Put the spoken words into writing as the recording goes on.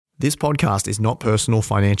This podcast is not personal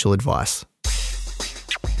financial advice.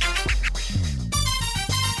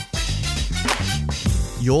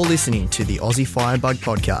 You're listening to the Aussie Firebug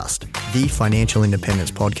Podcast, the financial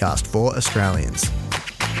independence podcast for Australians.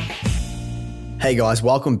 Hey guys,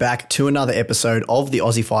 welcome back to another episode of the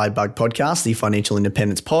Aussie Firebug Podcast, the financial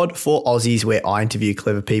independence pod for Aussies, where I interview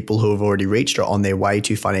clever people who have already reached or are on their way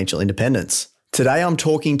to financial independence. Today I'm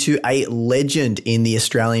talking to a legend in the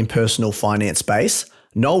Australian personal finance space.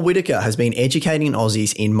 Noel Whittaker has been educating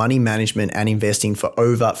Aussies in money management and investing for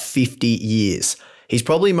over 50 years. He's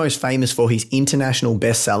probably most famous for his international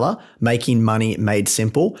bestseller, Making Money Made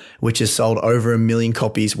Simple, which has sold over 1 million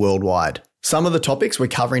copies worldwide. Some of the topics we're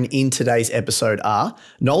covering in today's episode are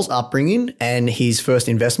Noel's upbringing and his first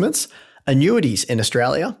investments, annuities in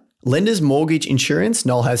Australia, lender's mortgage insurance.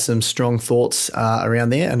 Noel has some strong thoughts around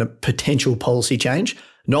there and a potential policy change.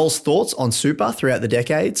 Noel's thoughts on super throughout the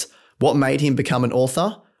decades, what made him become an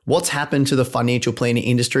author, what's happened to the financial planning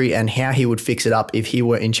industry and how he would fix it up if he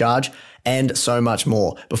were in charge, and so much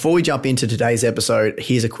more. Before we jump into today's episode,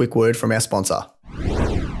 here's a quick word from our sponsor.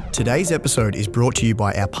 Today's episode is brought to you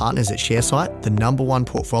by our partners at ShareSite, the #1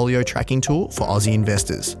 portfolio tracking tool for Aussie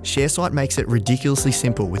investors. ShareSite makes it ridiculously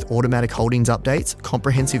simple with automatic holdings updates,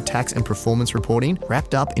 comprehensive tax and performance reporting,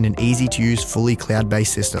 wrapped up in an easy-to-use, fully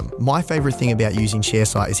cloud-based system. My favorite thing about using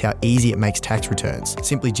ShareSite is how easy it makes tax returns.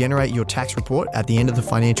 Simply generate your tax report at the end of the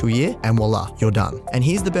financial year and voila, you're done. And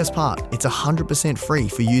here's the best part, it's 100% free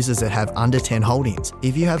for users that have under 10 holdings.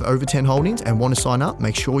 If you have over 10 holdings and want to sign up,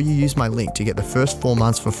 make sure you use my link to get the first 4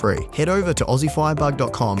 months for free. Head over to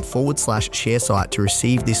aussiefirebug.com/ShareSite to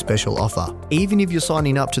receive this special offer. Even if you're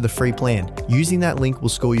signing up to the free plan, using that link will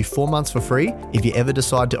score you 4 months for free if you ever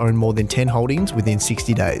decide to own more than 10 holdings within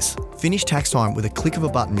 60 days. Finish tax time with a click of a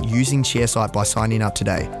button using ShareSite by signing up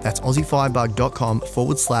today. That's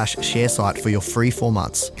aussiefirebug.com/ShareSite for your free 4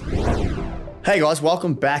 months. Hey guys,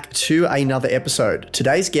 welcome back to another episode.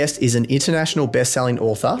 Today's guest is an international best-selling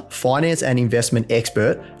author, finance and investment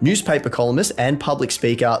expert, newspaper columnist, and public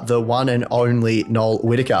speaker, the one and only Noel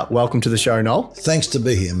Whittaker. Welcome to the show, Noel. Thanks to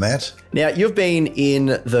be here, Matt. Now, you've been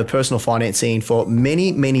in the personal finance scene for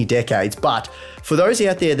many, many decades, but for those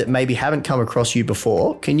out there that maybe haven't come across you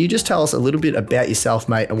before, can you just tell us a little bit about yourself,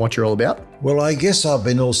 mate, and what you're all about? Well, I guess I've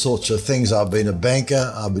been all sorts of things. I've been a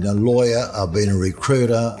banker, I've been a lawyer, I've been a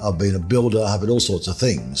recruiter, I've been a builder, I've been all sorts of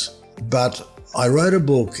things. But I wrote a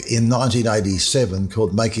book in 1987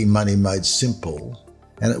 called Making Money Made Simple,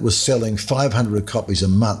 and it was selling 500 copies a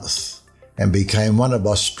month and became one of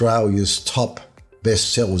Australia's top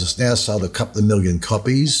bestsellers. It's now sold a couple of million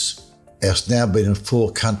copies. It's now been in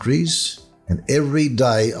 4 countries. And every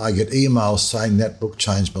day I get emails saying that book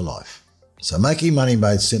changed my life. So Making Money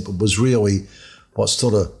Made Simple was really what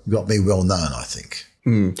sort of got me well known, I think.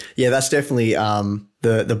 Yeah, that's definitely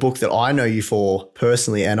the book that I know you for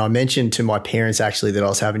personally. And I mentioned to my parents actually that I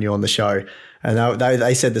was having you on the show. And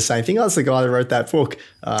they said the same thing. I was the guy that wrote that book.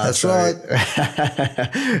 That's right.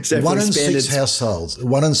 One in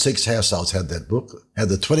six households had that book, had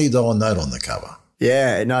the $20 note on the cover.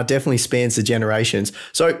 Yeah, no, it definitely spans the generations.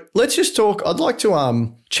 So let's just talk. I'd like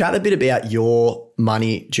to chat a bit about your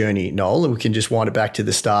money journey, Noel, and we can just wind it back to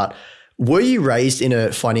the start. Were you raised in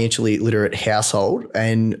a financially literate household,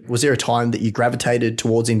 and was there a time that you gravitated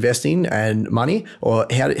towards investing and money, or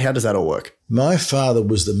how does that all work? My father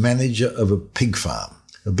was the manager of a pig farm,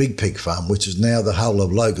 a big pig farm, which is now the whole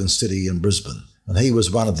of Logan City in Brisbane. And he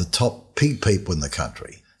was one of the top pig people in the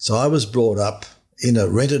country. So I was brought up in a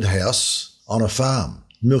rented house on a farm,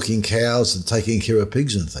 milking cows and taking care of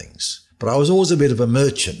pigs and things. But I was always a bit of a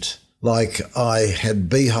merchant. Like I had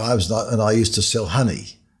beehives and I used to sell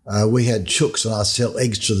honey. We had chooks and I'd sell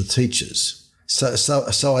eggs to the teachers.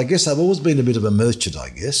 So I guess I've always been a bit of a merchant, I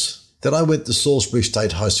guess. Then I went to Salisbury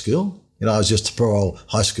State High School. I was just a poor old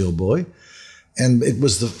high school boy. And we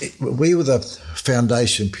were the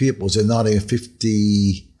foundation pupils in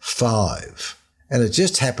 1955. And it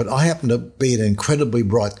just happened. I happened to be in an incredibly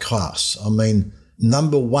bright class. I mean,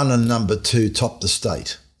 number 1 and number 2 topped the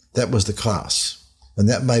state. That was the class. And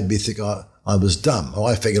that made me think I was dumb.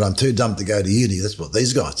 I figured I'm too dumb to go to uni. That's what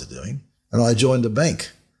these guys are doing. And I joined the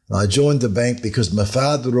bank. And I joined the bank because my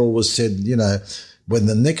father always said, when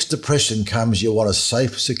the next depression comes, you want a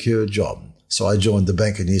safe, secure job. So I joined the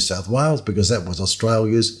Bank of New South Wales because that was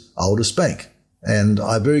Australia's oldest bank. And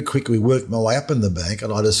I very quickly worked my way up in the bank,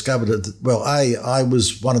 and I discovered that, I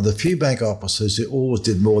was one of the few bank officers who always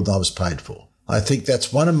did more than I was paid for. I think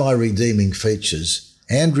that's one of my redeeming features.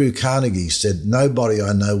 Andrew Carnegie said, nobody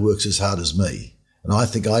I know works as hard as me. And I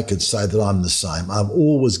think I could say that I'm the same. I've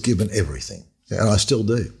always given everything, and I still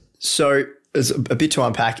do. So there's a bit to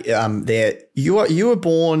unpack there. You were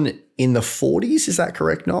born in the 40s, is that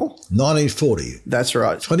correct, Noel? 1940. That's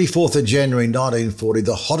right. 24th of January 1940,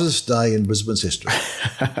 the hottest day in Brisbane's history.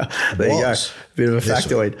 There you go. Bit of a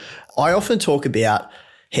factoid. I often talk about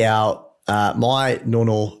how my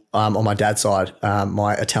nono on my dad's side,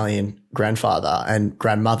 my Italian grandfather and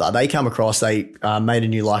grandmother, they come across, they made a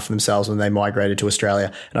new life for themselves when they migrated to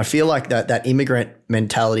Australia. And I feel like that immigrant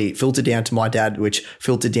mentality filtered down to my dad, which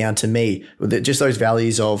filtered down to me, just those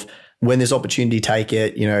values of when there's opportunity, take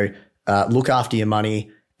it, look after your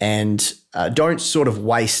money and don't sort of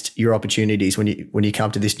waste your opportunities when you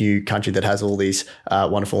come to this new country that has all these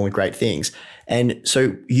wonderful and great things. And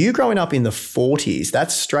so you growing up in the 40s,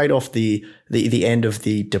 that's straight off the end of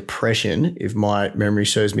the Depression, if my memory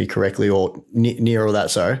serves me correctly, or near all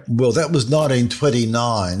that so. Well, that was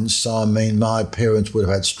 1929, so I mean my parents would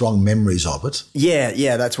have had strong memories of it.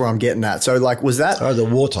 Yeah, that's where I'm getting at. So like was that the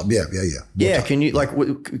wartime, yeah. Yeah, can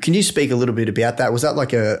you speak a little bit about that? Was that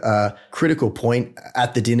like a critical point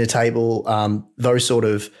at the dinner table? Those sort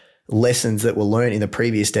of lessons that were learned in the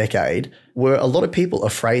previous decade, were a lot of people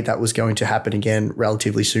afraid that was going to happen again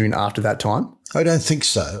relatively soon after that time? I don't think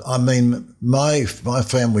so. I mean, my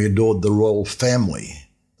family adored the royal family.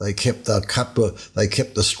 They kept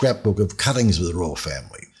the scrapbook of cuttings of the royal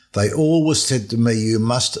family. They always said to me, you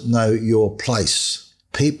must know your place.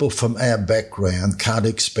 People from our background can't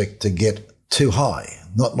expect to get too high.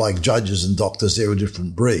 Not like judges and doctors, they're a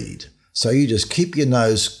different breed. So you just keep your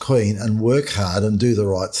nose clean and work hard and do the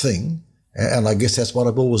right thing. And I guess that's what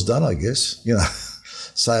I've always done, I guess,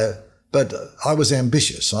 So, but I was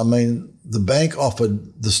ambitious. I mean, the bank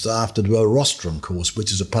offered the staff to do a rostrum course,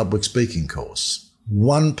 which is a public speaking course.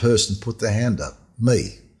 One person put their hand up,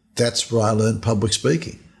 me. That's where I learned public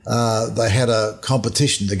speaking. They had a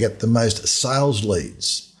competition to get the most sales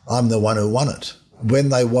leads. I'm the one who won it. When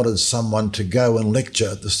they wanted someone to go and lecture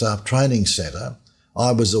at the staff training centre,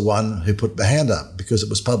 I was the one who put my hand up because it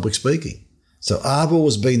was public speaking. So I've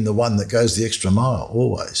always been the one that goes the extra mile,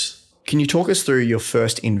 always. Can you talk us through your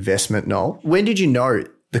first investment, Noel? When did you know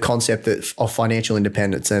the concept of financial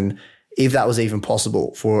independence and if that was even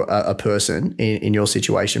possible for a person in your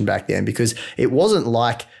situation back then? Because it wasn't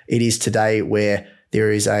like it is today where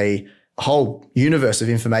there is a whole universe of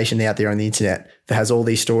information out there on the internet that has all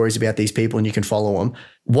these stories about these people and you can follow them.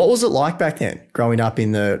 What was it like back then growing up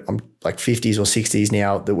in the 50s or 60s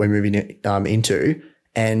now that we're moving into?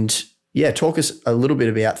 And yeah, talk us a little bit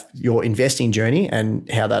about your investing journey and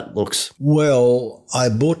how that looks. Well, I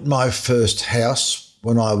bought my first house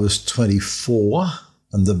when I was 24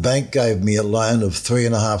 and the bank gave me a loan of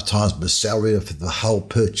 3.5 times my salary for the whole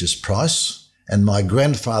purchase price. And my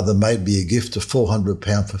grandfather made me a gift of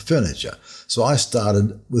 £400 for furniture. So I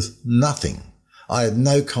started with nothing. I had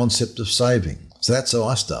no concept of saving. So that's how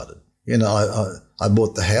I started. I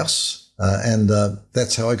bought the house and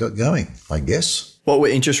that's how I got going, I guess. What were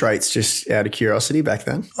interest rates, just out of curiosity, back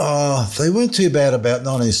then? They weren't too bad about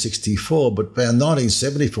 1964, but around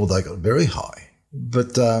 1974 they got very high.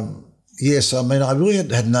 But yes, I mean, I really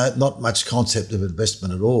had not much concept of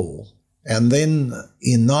investment at all. And then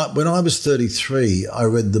when I was 33, I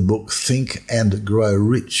read the book Think and Grow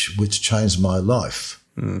Rich, which changed my life.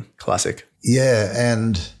 Classic. Yeah,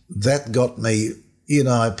 and that got me,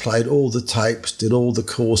 I played all the tapes, did all the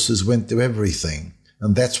courses, went through everything.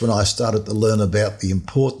 And that's when I started to learn about the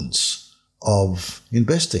importance of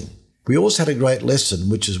investing. We also had a great lesson,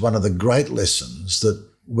 which is one of the great lessons, that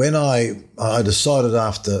when I decided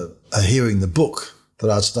after hearing the book that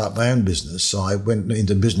I'd start my own business. So I went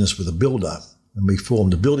into business with a builder and we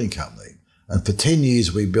formed a building company. And for 10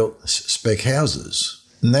 years, we built spec houses.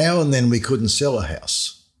 Now and then we couldn't sell a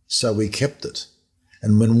house, so we kept it.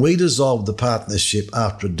 And when we dissolved the partnership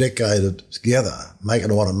after a decade of together, making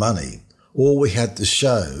a lot of money, all we had to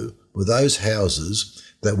show were those houses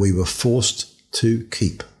that we were forced to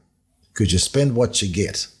keep. Because you spend what you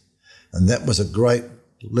get. And that was a great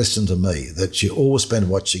lesson to me, that you always spend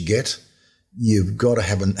what you get. You've got to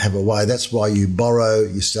have a way. That's why you borrow,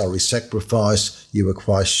 you salary sacrifice, you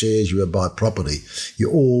acquire shares, you buy property.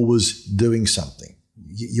 You're always doing something.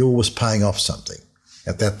 You're always paying off something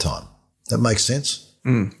at that time. That makes sense?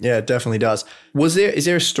 Yeah, it definitely does. Is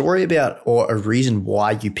there a story about or a reason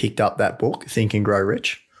why you picked up that book, Think and Grow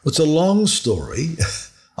Rich? It's a long story.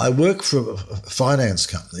 I work for a finance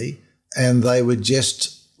company and they were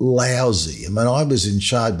just lousy. I mean, I was in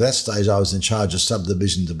charge, at that stage I was in charge of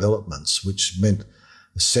subdivision developments, which meant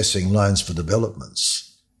assessing loans for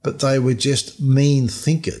developments. But they were just mean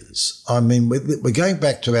thinkers. I mean, we're going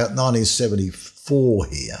back to about 1974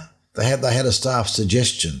 here. They had a staff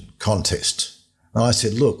suggestion contest. And I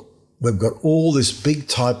said, look, we've got all this big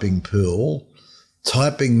typing pool,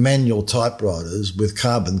 typing manual typewriters with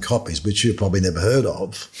carbon copies, which you've probably never heard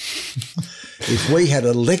of. If we had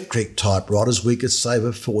electric typewriters, we could save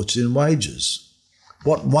a fortune in wages.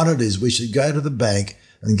 What one it is, we should go to the bank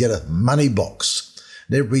and get a money box.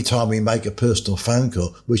 And every time we make a personal phone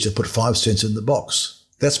call, we should put 5 cents in the box.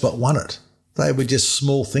 That's what won it. They were just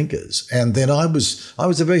small thinkers. And then I was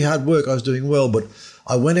a very hard work. I was doing well, but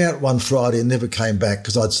I went out one Friday and never came back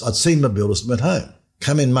because I'd seen my builders and went home.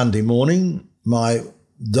 Come in Monday morning, my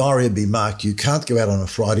diary would be marked, you can't go out on a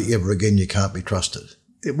Friday ever again, you can't be trusted.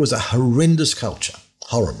 It was a horrendous culture,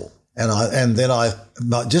 horrible. And then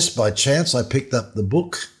just by chance, I picked up the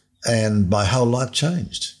book and my whole life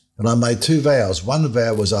changed. And I made 2 vows. One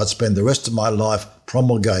vow was I'd spend the rest of my life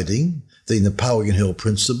promulgating the Napoleon Hill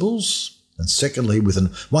principles. And secondly, within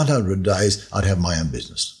 100 days, I'd have my own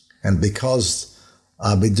business. And because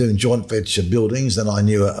I'd been doing joint venture buildings, then I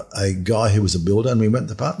knew a guy who was a builder and we went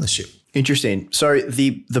into partnership. Interesting. So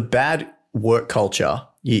the bad work culture,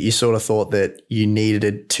 you sort of thought that you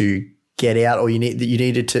needed to get out, or you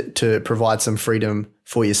needed to provide some freedom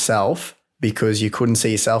for yourself because you couldn't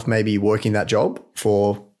see yourself maybe working that job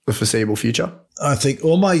for the foreseeable future? I think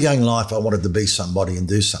all my young life I wanted to be somebody and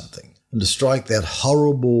do something. And to strike that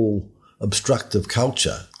horrible, obstructive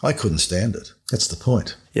culture, I couldn't stand it. That's the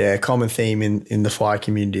point. Yeah, common theme in the fire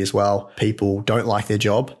community as well. People don't like their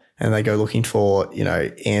job and they go looking for,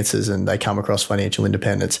 answers, and they come across financial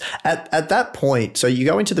independence. At that point, so you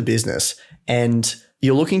go into the business and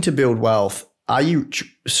you're looking to build wealth. Are you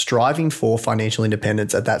striving for financial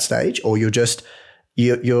independence at that stage, or you're just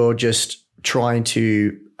trying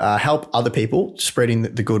to help other people, spreading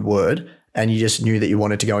the good word, and you just knew that you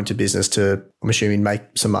wanted to go into business to, I'm assuming, make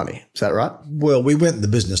some money? Is that right? Well, we went into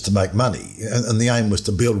business to make money, and the aim was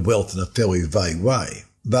to build wealth in a fairly vague way.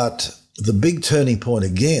 But the big turning point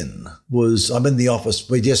again was I'm in the office,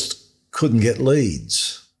 we just couldn't get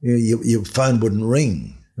leads. Your phone wouldn't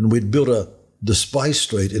ring, and we'd built a display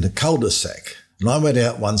street in a cul-de-sac. And I went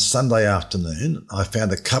out one Sunday afternoon, I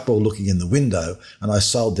found a couple looking in the window, and I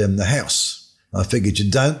sold them the house. I figured you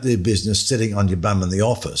don't do business sitting on your bum in the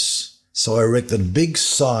office. So I erected a big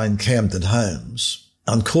sign, Camden Homes,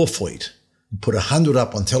 on Corfleet, and put 100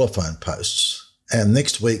 up on telephone posts. And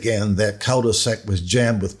next weekend, that cul-de-sac was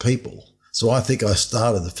jammed with people. So I think I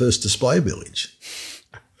started the first display village.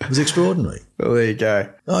 It was extraordinary. Well, there you go.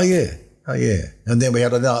 Oh, yeah. And then we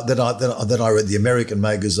had then I read the American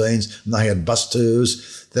magazines, and they had bus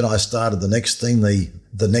tours. Then I started the next thing,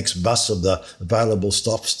 the next bus of the available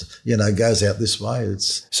stops, goes out this way.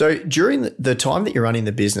 So during the time that you're running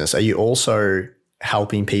the business, are you also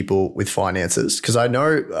helping people with finances? Because I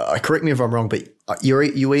know, correct me if I'm wrong, but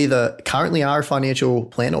you either currently are a financial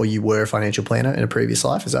planner or you were a financial planner in a previous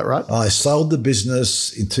life. Is that right? I sold the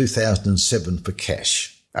business in 2007 for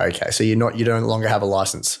cash. Okay, so you no longer have a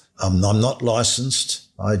license. I'm not licensed.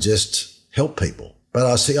 I just help people. But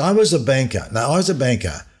I was a banker. Now, I was a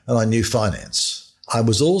banker and I knew finance. I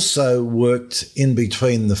was also worked in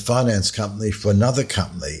between the finance company for another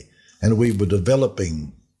company, and we were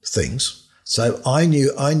developing things. So I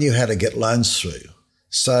knew how to get loans through.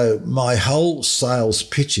 So my whole sales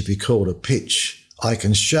pitch, if you call it a pitch, I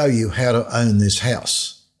can show you how to own this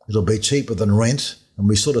house. It'll be cheaper than rent. And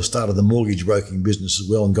we sort of started the mortgage broking business as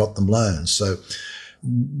well and got them loans. So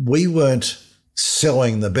we weren't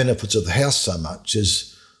selling the benefits of the house so much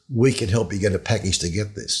as we can help you get a package to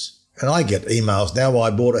get this. And I get emails now, I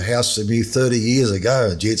bought a house from you 30 years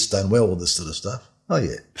ago. Gee, it's done well with this sort of stuff. Oh,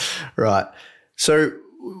 yeah. Right. So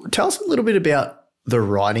tell us a little bit about the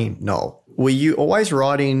writing, Noel. Were you always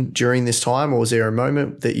writing during this time, or was there a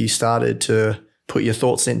moment that you started to put your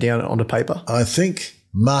thoughts down onto paper? I think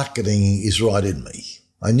marketing is right in me.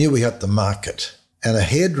 I knew we had to market. And a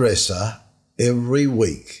hairdresser every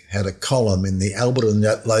week had a column in the Albert and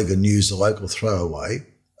Logan News, the local throwaway,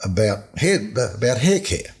 about hair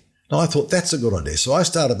care. And I thought that's a good idea. So I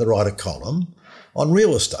started to write a column on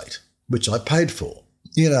real estate, which I paid for.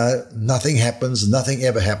 Nothing happens, nothing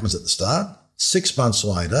ever happens at the start. 6 months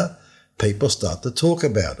later, people start to talk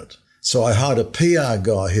about it. So I hired a PR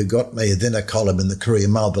guy who got me then a column in the Courier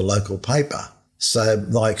Mail, the local paper. So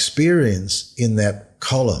my experience in that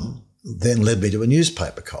column then led me to a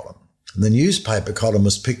newspaper column. And the newspaper column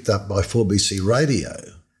was picked up by 4BC Radio,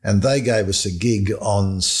 and they gave us a gig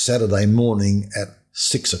on Saturday morning at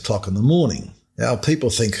 6 o'clock in the morning. Now, people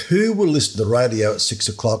think, who will listen to radio at 6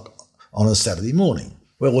 o'clock on a Saturday morning?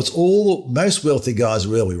 Well, it's most wealthy guys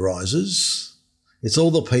are early risers. It's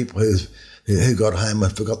all the people who got home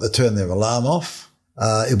and forgot to turn their alarm off.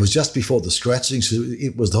 It was just before the scratching, so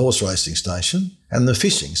it was the horse racing station and the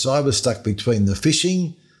fishing. So I was stuck between the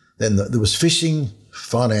fishing Then there was fishing,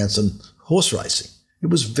 finance and horse racing. It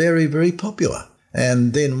was very, very popular.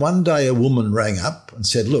 And then one day a woman rang up and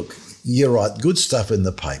said, look, you write good stuff in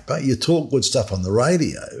the paper, you talk good stuff on the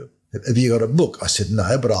radio. Have you got a book? I said,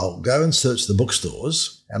 no, but I'll go and search the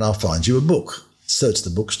bookstores and I'll find you a book. Search the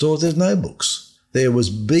bookstores, there's no books. There was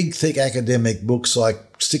big, thick academic books like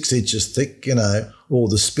 6 inches thick, all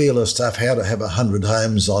the Spieler stuff, how to have 100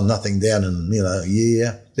 homes on nothing down in, a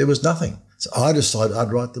year. There was nothing. So I decided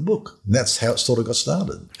I'd write the book. And that's how it sort of got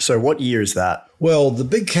started. So what year is that? Well, the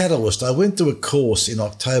big catalyst, I went to a course in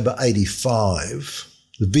October 85,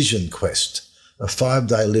 the Vision Quest, a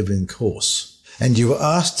 5-day live-in course. And you were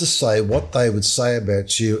asked to say what they would say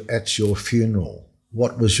about you at your funeral.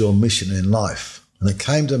 What was your mission in life? And it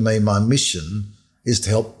came to me, my mission is to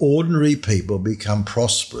help ordinary people become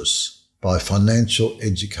prosperous by financial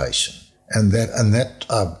education. And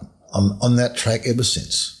I'm on that track ever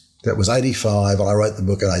since. That was 85, and I wrote the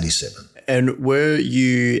book in 87. And were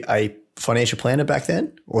you a financial planner back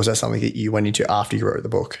then, or was that something that you went into after you wrote the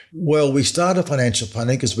book? Well, we started financial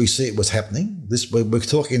planning because we see it was happening. We're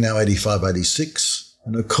talking now 85, 86.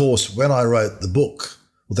 And of course, when I wrote the book,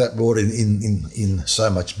 well, that brought in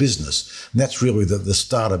so much business. And that's really the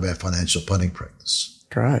start of our financial planning practice.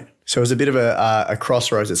 Great. So it was a bit of a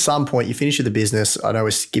crossroads. At some point, you finish with the business. I know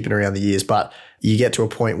we're skipping around the years, but you get to a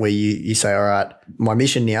point where you say, all right, my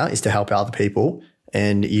mission now is to help other people.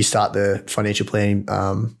 And you start the financial planning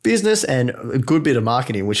business, and a good bit of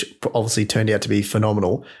marketing, which obviously turned out to be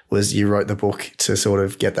phenomenal, was you wrote the book to sort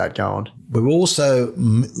of get that going. We've also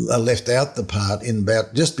left out the part in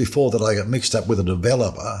about just before that I got mixed up with a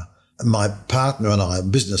developer. My partner and I, a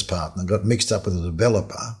business partner, got mixed up with a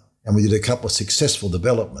developer, and we did a couple of successful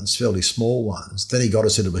developments, fairly small ones. Then he got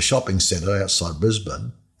us into a shopping centre outside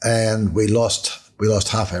Brisbane, and we lost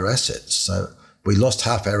half our assets. So we lost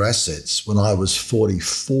half our assets when I was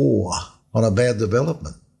 44 on a bad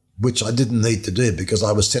development, which I didn't need to do because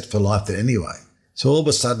I was set for life there anyway. So all of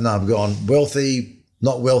a sudden I've gone wealthy,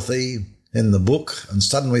 not wealthy in the book, and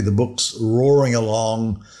suddenly the book's roaring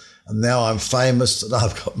along, and now I'm famous and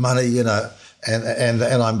I've got money, and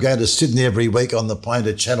I'm going to Sydney every week on the plane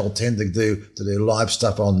to Channel 10 to do live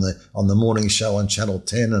stuff on the morning show on Channel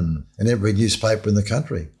 10 and every newspaper in the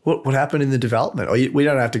country. What happened in the development? We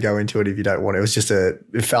don't have to go into it if you don't want. It was just it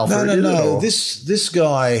fell through. No. This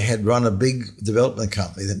guy had run a big development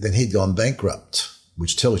company. Then he'd gone bankrupt,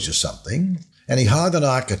 which tells you something. And he hired an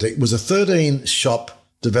architect. It was a 13-shop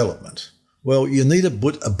development. Well, you need a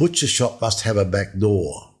butcher shop must have a back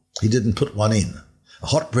door. He didn't put one in. A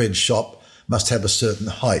hot bread shop must have a certain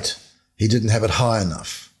height. He didn't have it high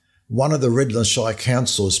enough. One of the Redland Shire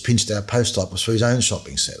councillors pinched our post office for his own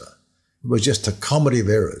shopping centre. It was just a comedy of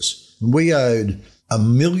errors. We owed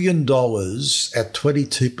 $1 million at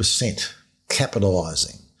 22%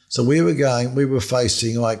 capitalising. So we were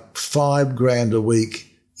facing like $5,000 a week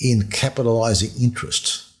in capitalising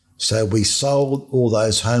interest. So we sold all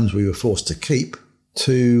those homes we were forced to keep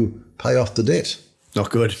to pay off the debt.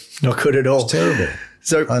 Not good. Not good at all. It's terrible.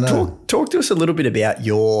 So talk to us a little bit about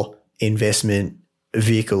your investment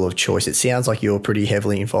vehicle of choice. It sounds like you're pretty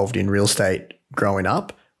heavily involved in real estate growing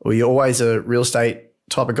up. Were you always a real estate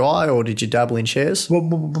type of guy, or did you dabble in shares?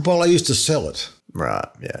 Well, I used to sell it. Right,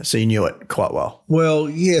 yeah. So you knew it quite well. Well,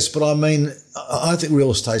 yes, but I mean, I think real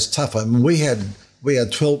estate's tough. I mean, we had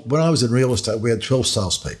 12, when I was in real estate, we had 12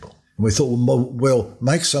 salespeople. And we thought, we'll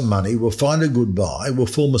make some money, we'll find a good buy, we'll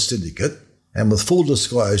form a syndicate, and with full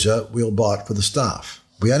disclosure, we'll buy it for the staff.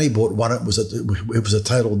 We only bought one. It was a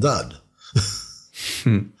total dud.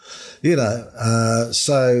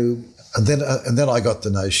 So and then I got to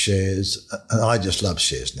know shares, and I just love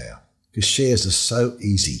shares now because shares are so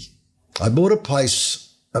easy. I bought a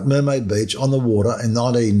place at Mermaid Beach on the water in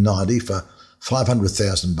 1990 for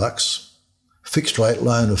 $500,000, fixed rate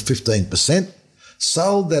loan of 15%.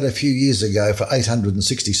 Sold that a few years ago for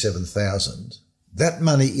 $867,000. That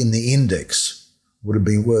money in the index would have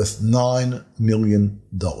been worth $9 million.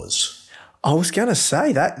 I was going to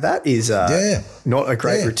say that is not a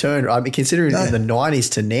great return. I mean, considering in the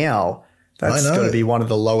 90s to now, that's got to be one of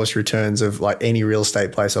the lowest returns of like any real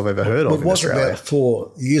estate place I've ever heard of in Australia. It was about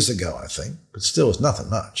 4 years ago, I think, but still it's nothing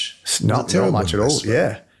much. It's not much at all,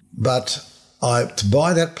 yeah. But to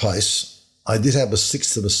buy that place, I did have a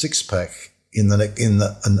sixth of a six-pack in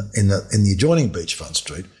the adjoining Beachfront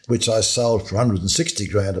Street, which I sold for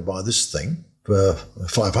 $160,000 to buy this thing for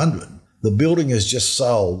 $500,000. The building has just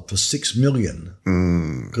sold for $6 million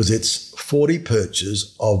because it's 40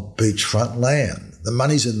 purchase of beachfront land. The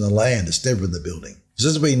money's in the land; it's never in the building. Because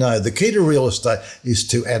as we know, the key to real estate is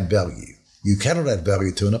to add value. You cannot add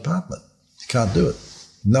value to an apartment. You can't do it.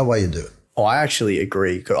 No way you do it. I actually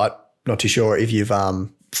agree. I'm not too sure if you've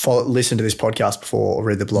listened to this podcast before or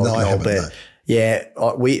read the blog. No, I haven't, no. Yeah,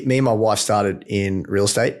 me and my wife started in real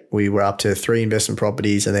estate. We were up to 3 investment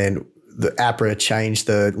properties, and then the APRA changed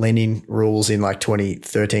the lending rules in like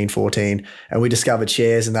 2013, 14, and we discovered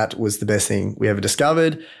shares, and that was the best thing we ever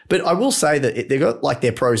discovered. But I will say that they've got like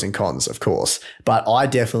their pros and cons, of course, but I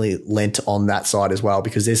definitely lent on that side as well,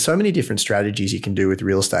 because there's so many different strategies you can do with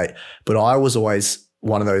real estate. But I was always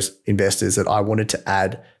one of those investors that I wanted to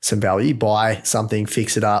add some value, buy something,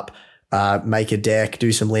 fix it up, make a deck,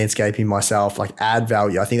 do some landscaping myself, like add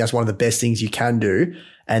value. I think that's one of the best things you can do.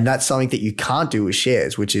 And that's something that you can't do with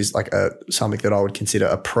shares, which is like something that I would consider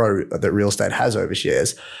a pro that real estate has over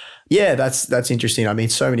shares. Yeah, that's interesting. I mean,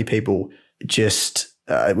 so many people just,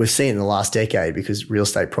 we've seen in the last decade, because real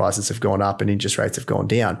estate prices have gone up and interest rates have gone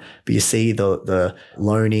down. But you see the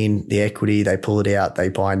loan in, the equity, they pull it out, they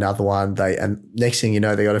buy another one, and next thing you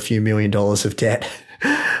know, they got a few $1 million of debt.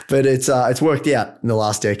 But it's worked out in the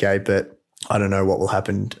last decade, but I don't know what will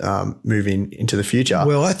happen moving into the future.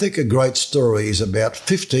 Well, I think a great story is about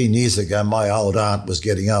 15 years ago, my old aunt was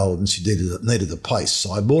getting old and she needed a place.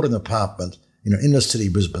 So I bought an apartment in an inner city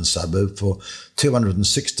Brisbane suburb for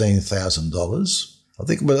 $216,000. I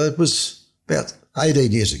think it was about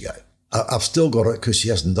 18 years ago. I've still got it because she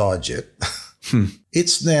hasn't died yet.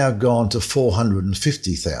 It's now gone to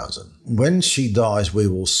 $450,000. When she dies, we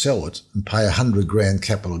will sell it and pay $100,000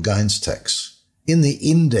 capital gains tax. In the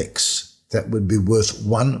index, that would be worth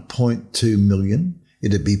 $1.2 million.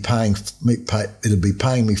 It'd be paying me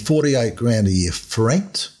 $48,000 a year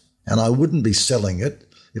franked, and I wouldn't be selling it.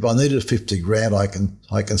 If I needed $50,000,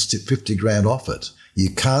 I can strip $50,000 off it.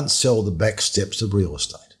 You can't sell the back steps of real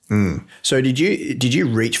estate. So did you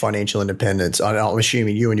reach financial independence? I'm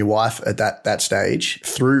assuming you and your wife at that stage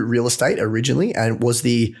through real estate originally. And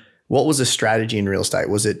what was the strategy in real estate?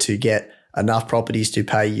 Was it to get enough properties to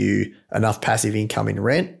pay you enough passive income in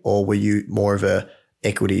rent, or were you more of a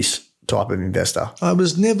equities type of investor? I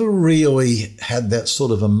was never really had that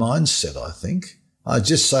sort of a mindset, I think. I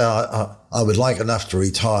just say I would like enough to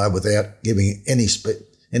retire without giving any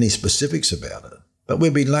specifics about it. But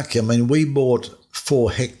we've been lucky. I mean, we bought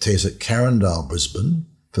 4 hectares at Carindale, Brisbane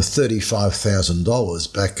for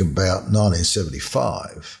 $35,000 back about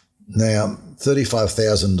 1975. Now,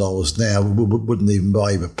 $35,000 now wouldn't even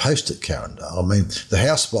buy you a post at Carindale. I mean, the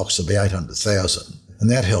house box would be $800,000, and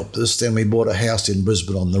that helped us. Then we bought a house in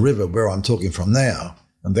Brisbane on the river, where I'm talking from now,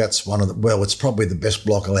 and that's it's probably the best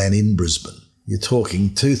block of land in Brisbane. You're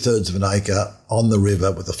talking 2/3 of an acre on the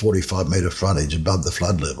river with a 45-metre frontage above the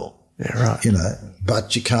flood level. Yeah, right.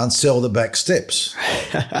 But you can't sell the back steps.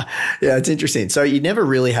 Yeah, it's interesting. So you never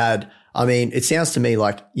really had, I mean, it sounds to me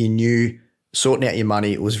like you knew sorting out your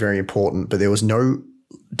money was very important, but there was no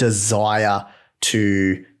desire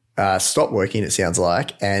to stop working, it sounds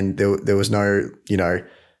like. And there was no,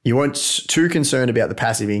 you weren't too concerned about the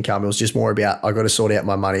passive income. It was just more about, I got to sort out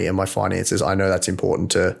my money and my finances. I know that's important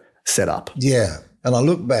to set up. Yeah. And I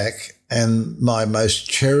look back, and my most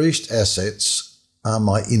cherished assets are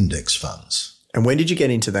my index funds. And when did you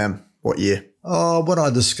get into them? What year? Oh, when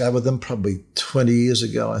I discovered them, probably 20 years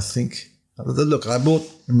ago, I think. Look, I bought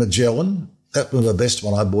Magellan. That was the best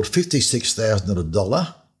one. I bought $56,000 at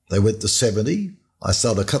 $1. They went to 70. I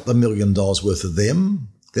sold a couple of $1 million worth of them.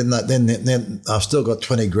 Then I've still got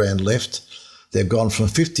 $20,000 left. They've gone from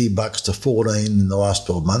 $50 to 14 in the last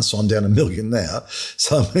 12 months. So I'm down $1 million now.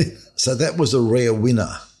 So that was a rare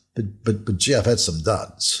winner. But gee, I've had some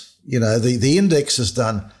duds. The index has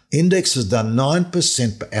done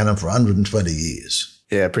 9% per annum for 120 years.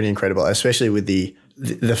 Yeah, pretty incredible, especially with the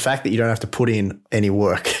fact that you don't have to put in any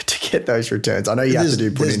work to get those returns. I know you have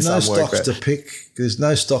to put in some work. There's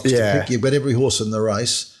no stocks to pick. You've got every horse in the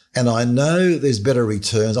race. And I know there's better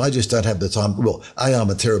returns. I just don't have the time. Well, I'm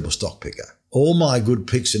a terrible stock picker. All my good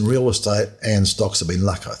picks in real estate and stocks have been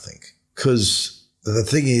luck, I think. Because the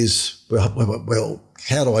thing is, well,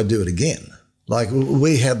 how do I do it again? Like,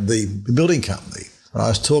 we had the building company, and I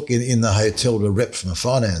was talking in the hotel to a rep from a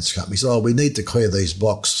finance company. He said, we need to clear these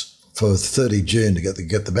blocks for 30 June to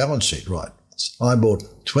get the balance sheet right. So I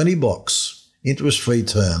bought 20 blocks, interest-free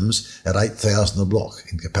terms at $8,000 a block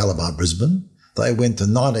in Capalaba, Brisbane. They went to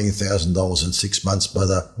 $19,000 in 6 months by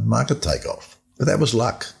the market takeoff. But that was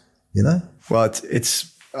luck, Well,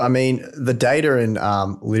 I mean, the data and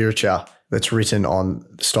literature that's written on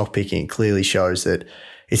stock picking clearly shows that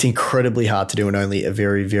it's incredibly hard to do, and only a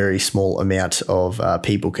very, very small amount of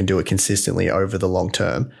people can do it consistently over the long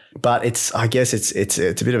term. But I guess it's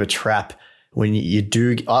a bit of a trap when you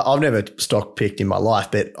do. I've never stock picked in my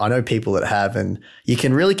life, but I know people that have, and you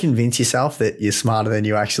can really convince yourself that you're smarter than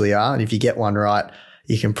you actually are. And if you get one right,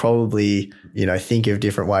 you can probably, think of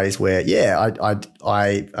different ways where, I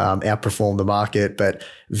outperform the market, but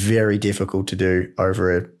very difficult to do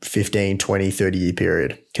over a 15, 20, 30-year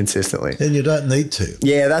period consistently. And you don't need to.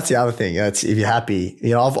 Yeah, that's the other thing. That's if you're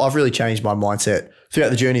happy. I've really changed my mindset throughout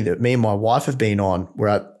the journey that me and my wife have been on,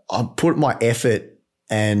 where I put my effort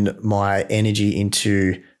and my energy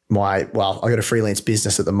into I got a freelance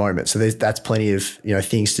business at the moment. So that's plenty of,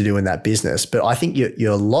 things to do in that business. But I think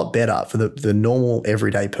you're a lot better for the normal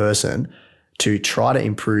everyday person to try to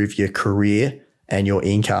improve your career and your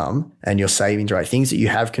income and your savings rate, things that you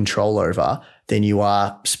have control over, than you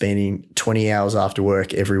are spending 20 hours after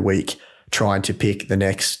work every week trying to pick the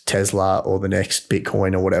next Tesla or the next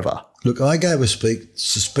Bitcoin or whatever. Look, I gave a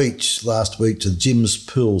speech last week to Jim's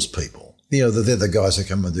Pools people. They're the guys that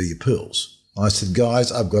come and do your pools. I said,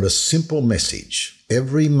 guys, I've got a simple message.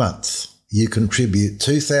 Every month you contribute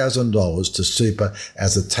 $2,000 to super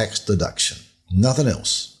as a tax deduction. Nothing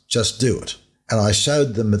else. Just do it. And I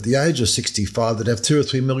showed them at the age of 65 that have $2 or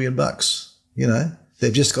 $3 million.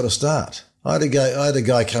 They've just got to start. I had a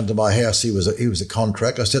guy come to my house. He was a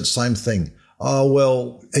contractor. I said the same thing. Oh,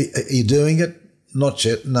 well, are you doing it? Not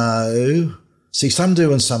yet. No. See, some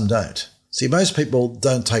do and some don't. See, most people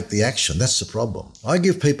don't take the action. That's the problem. I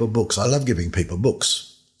give people books. I love giving people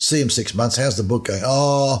books. See them 6 months. How's the book going?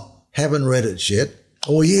 Oh, haven't read it yet.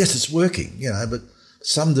 Oh, yes, it's working, but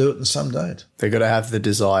some do it and some don't. They've got to have the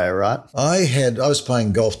desire, right? I was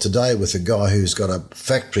playing golf today with a guy who's got a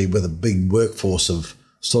factory with a big workforce of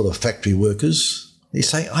sort of factory workers. He's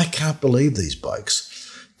saying, I can't believe these blokes.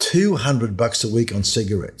 $200 a week on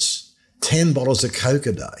cigarettes, 10 bottles of Coke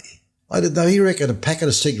a day. I didn't know. He reckoned a packet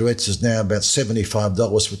of cigarettes is now about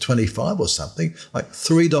 $75 for 25 or something, like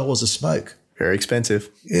 $3 a smoke. Very expensive.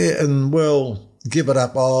 Yeah, and give it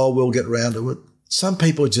up. Oh, we'll get round to it. Some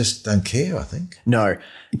people just don't care, I think. No.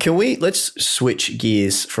 Let's switch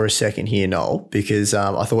gears for a second here, Noel, because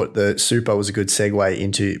I thought the super was a good segue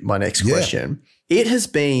into my next question. It has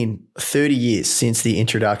been 30 years since the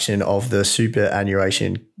introduction of the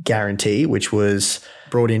superannuation guarantee, which was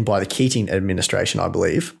brought in by the Keating administration, I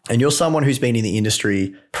believe. And you're someone who's been in the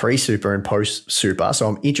industry pre-super and post-super. So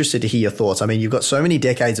I'm interested to hear your thoughts. I mean, you've got so many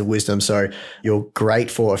decades of wisdom, so you're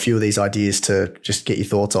great for a few of these ideas to just get your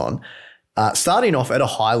thoughts on. Starting off at a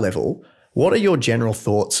high level, what are your general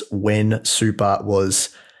thoughts when super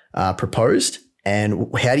was proposed,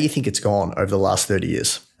 and how do you think it's gone over the last 30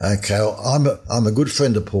 years? Okay, well, I'm a good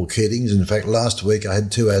friend of Paul Keating's. In fact, last week I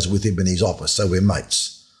had 2 hours with him in his office, so we're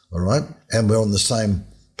mates, all right? And we're on the same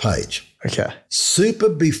page. Okay. Super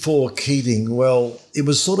before Keating, well, it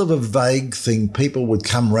was sort of a vague thing. People would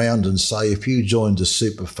come round and say, if you joined a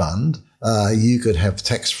super fund, you could have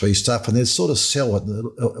tax-free stuff, and they'd sort of sell it, and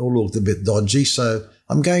it all looked a bit dodgy. So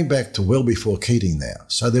I'm going back to well before Keating now.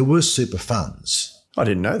 So there were super funds. I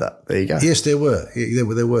didn't know that. There you go. Yes, there were.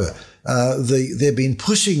 There were. They've been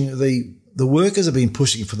pushing, the workers have been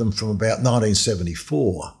pushing for them from about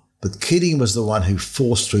 1974, but Keating was the one who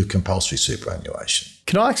forced through compulsory superannuation.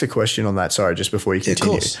 Can I ask a question on that? Sorry, just before you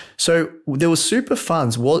continue. Of course. So there were super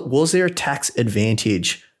funds. Was there a tax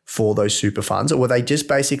advantage for those super funds, or were they just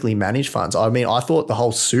basically managed funds? I mean, I thought the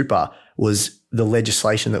whole super was the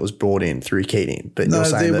legislation that was brought in through Keating, but you're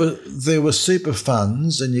saying there were super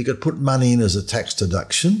funds, and you could put money in as a tax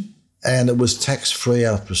deduction, and it was tax free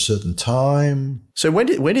after a certain time. So when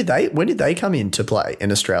did they come into play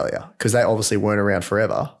in Australia? Because they obviously weren't around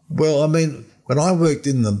forever. Well, I mean, when I worked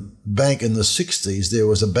in the bank in the 60s, there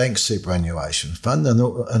was a bank superannuation fund, and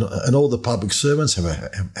all the public servants have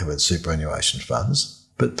had superannuation funds.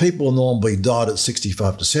 But people normally died at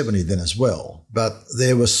 65 to 70 then as well. But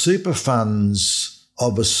there were super funds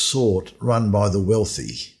of a sort run by the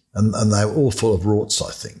wealthy, and they were all full of rorts,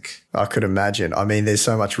 I think. I could imagine. I mean, there's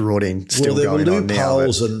so much rorting still going on now.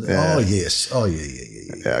 Well, there were loopholes and, yeah. Oh, yes. Oh, yeah.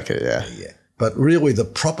 Yeah, okay, yeah. But really the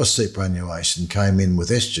proper superannuation came in with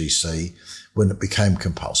SGC when it became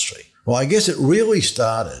compulsory. Well, I guess it really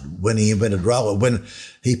started when he invented ROLA, when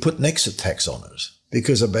he put an exit tax on it,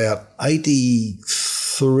 because about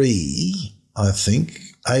 83, that's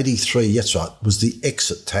right, was the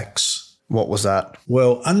exit tax. What was that?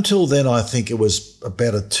 Well, until then, I think it was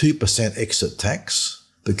about a 2% exit tax.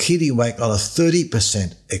 But Keating went on a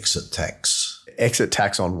 30% exit tax. Exit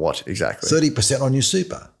tax on what exactly? 30% on your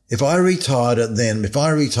super. If I retired in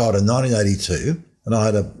 1982 and I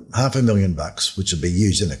had $500,000, which would be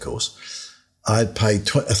used in, of course, I'd pay a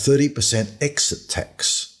 30% exit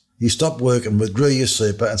tax. You stopped work and withdrew your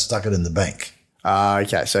super and stuck it in the bank.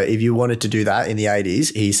 Okay. So if you wanted to do that in the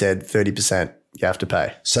 80s, he said 30% you have to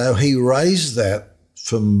pay. So he raised that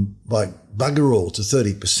from like bugger all to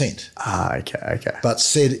 30%. Okay. But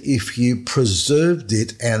said if you preserved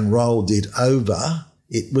it and rolled it over,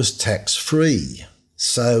 it was tax-free.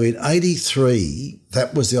 So in 83,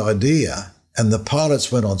 that was the idea. And the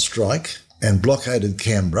pilots went on strike and blockaded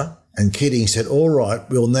Canberra. And Keating said, all right,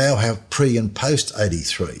 we'll now have pre and post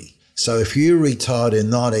 83. So if you retired in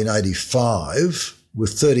 1985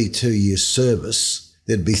 with 32 years service,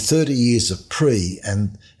 there'd be 30 years of pre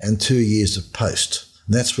and 2 years of post.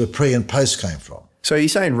 And that's where pre and post came from. So are you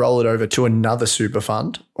saying roll it over to another super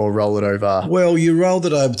fund or roll it over? Well, you rolled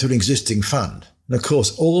it over to an existing fund. And of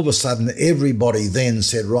course, all of a sudden, everybody then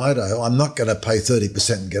said, righto, I'm not going to pay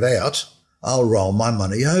 30% and get out. I'll roll my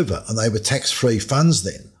money over. And they were tax-free funds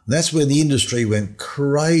then. And that's when the industry went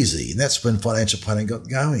crazy. And that's when financial planning got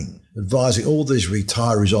going, advising all these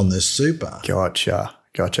retirees on their super. Gotcha.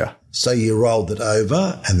 So you rolled it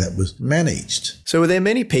over and that was managed. So were there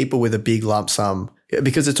many people with a big lump sum?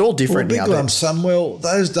 Because it's all different now. Big lump sum, well,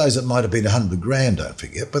 those days it might have been 100 grand, don't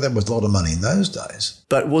forget, but that was a lot of money in those days.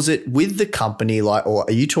 But was it with the company, like, or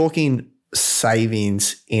are you talking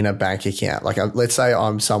savings in a bank account? Like, let's say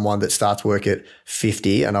I'm someone that starts work at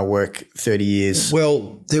 50 and I work 30 years.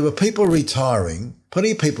 Well, there were people retiring,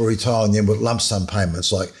 plenty of people retiring then with lump sum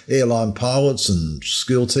payments, like airline pilots and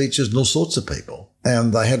school teachers and all sorts of people.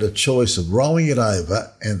 And they had a choice of rolling it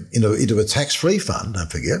over and into a tax-free fund, don't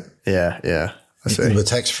forget. Yeah. I see. Into a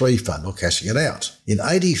tax-free fund or cashing it out. In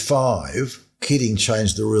 85, Keating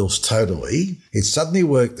changed the rules totally. It suddenly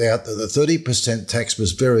worked out that the 30% tax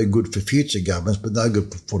was very good for future governments, but no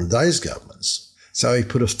good for today's governments. So he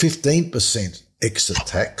put a 15% exit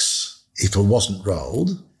tax if it wasn't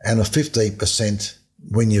rolled and a 15%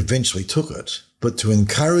 when you eventually took it. But to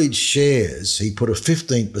encourage shares, he put a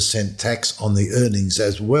 15% tax on the earnings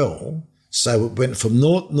as well. So it went from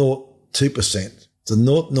 0.02% to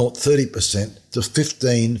 0.30% to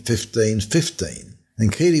 15.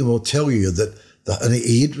 And Keating will tell you that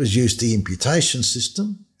he introduced the imputation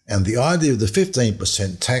system, and the idea of the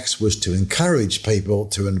 15% tax was to encourage people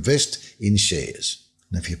to invest in shares.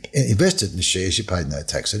 And if you invested in shares, you paid no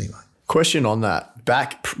tax anyway. Question on that.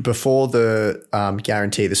 Back before the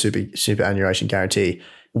guarantee, the superannuation guarantee,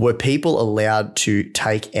 were people allowed to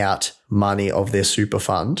take out money of their super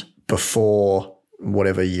fund before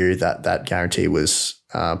whatever year that guarantee was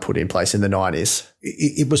put in place in the 90s?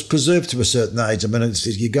 It was preserved to a certain age. I mean,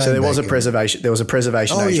 you go. So there was a preservation. There was a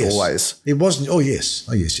preservation age always. It wasn't. Oh yes.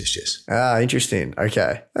 Interesting.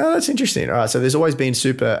 Okay. Oh, that's interesting. All right. So there's always been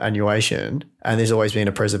superannuation, and there's always been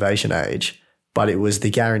a preservation age, but it was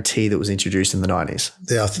the guarantee that was introduced in the 90s.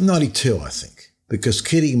 Yeah, 92, I think, because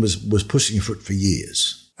Keating was pushing for it for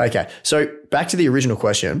years. Okay. So back to the original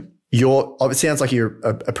question. It sounds like you're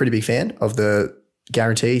a pretty big fan of the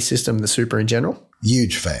guarantee system, the super in general.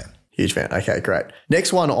 Huge fan. Okay, great.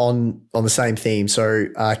 Next one on the same theme. So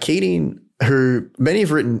Keating, who many have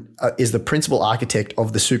written is the principal architect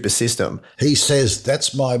of the super system. He says,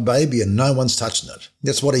 that's my baby and no one's touching it.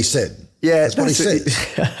 That's what he said. Yeah. That's what he said.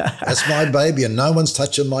 That's my baby and no one's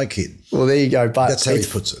touching my kid. Well, there you go. But that's how he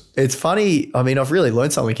puts it. It's funny. I mean, I've really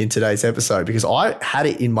learned something in today's episode because I had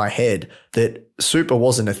it in my head that super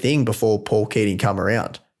wasn't a thing before Paul Keating come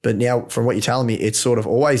around. But now from what you're telling me, it's sort of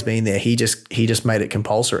always been there. He just made it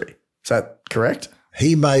compulsory. Is that correct?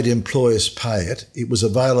 He made employers pay it. It was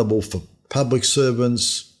available for public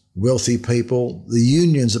servants, wealthy people. The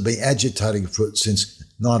unions have been agitating for it since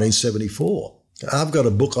 1974. I've got a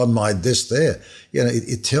book on my desk there. You know,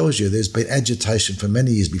 it tells you there's been agitation for many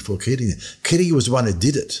years before Keating. Keating was the one who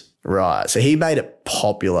did it. Right. So he made it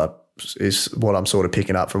popular is what I'm sort of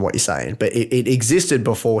picking up from what you're saying. But it existed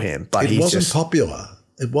before him. But it wasn't popular.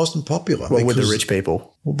 It wasn't popular. Well, with the rich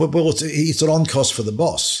people. Well, it's an on-cost for the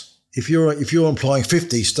boss. If you're employing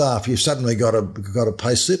 50 staff, you've suddenly got to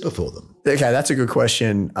pay super for them. Okay, that's a good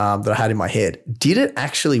question that I had in my head. Did it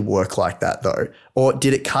actually work like that though, or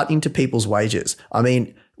did it cut into people's wages? I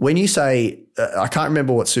mean, when you say I can't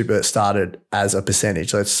remember what super started as a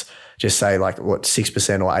percentage. Let's just say like what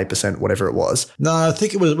 6% or 8%, whatever it was. No, I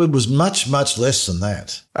think it was much less than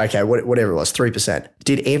that. Okay, whatever it was, 3%.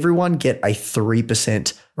 Did everyone get a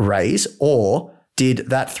 3% raise, or did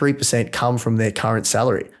that 3% come from their current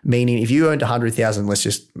salary? Meaning if you earned 100,000, let's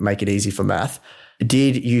just make it easy for math,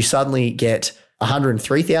 did you suddenly get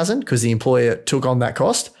 103,000 because the employer took on that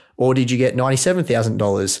cost, or did you get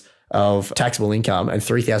 $97,000 of taxable income and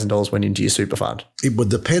 $3,000 went into your super fund? It would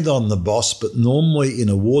depend on the boss, but normally in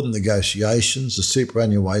award negotiations, the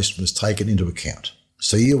superannuation was taken into account.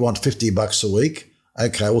 So you want $50 a week.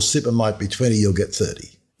 Okay, well, super might be 20, you'll get 30.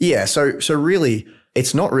 Yeah. So really,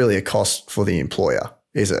 it's not really a cost for the employer.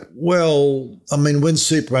 is it? Well, I mean, when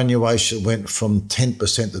superannuation went from 10%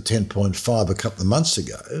 to 10.5 a couple of months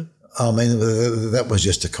ago, I mean, that was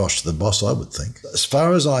just a cost to the boss, I would think. As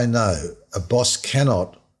far as I know, a boss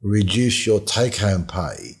cannot reduce your take-home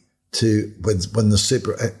pay to when the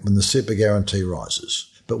super guarantee rises.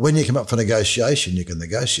 But when you come up for negotiation, you can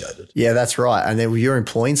negotiate it. Yeah, that's right. And then you're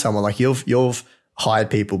employing someone, like you've hired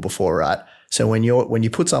people before, right? So when you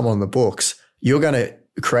put someone on the books, you're going to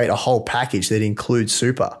create a whole package that includes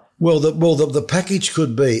super. Well, the package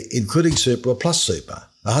could be including super or plus super,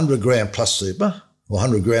 100 grand plus super, or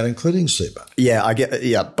 100 grand including super. Yeah, I get.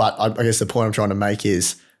 Yeah, but I guess the point I'm trying to make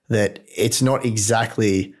is that it's not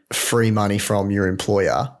exactly free money from your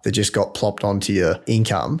employer that just got plopped onto your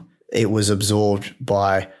income. It was absorbed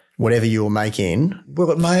by whatever you were making.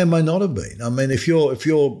 Well, it may or may not have been. I mean, if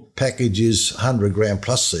your package is 100 grand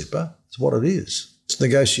plus super, it's what it is. It's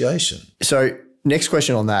negotiation. So next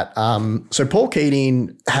question on that. So Paul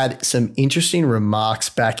Keating had some interesting remarks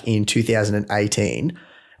back in 2018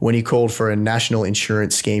 when he called for a national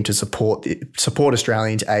insurance scheme to support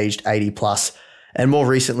Australians aged 80 plus. And more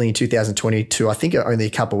recently in 2022, I think only a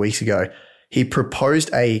couple of weeks ago, he proposed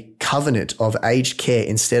a covenant of aged care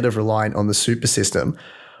instead of relying on the super system.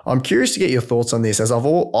 I'm curious to get your thoughts on this, as I've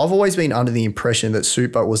always been under the impression that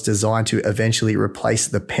super was designed to eventually replace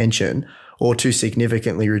the pension or to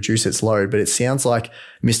significantly reduce its load. But it sounds like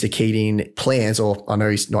Mr. Keating plans, or I know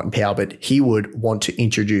he's not in power, but he would want to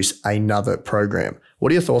introduce another program.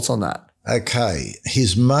 What are your thoughts on that? Okay.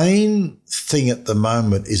 His main thing at the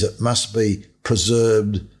moment is it must be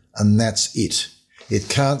preserved, and that's it. It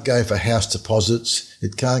can't go for house deposits.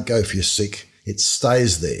 It can't go if you're sick. It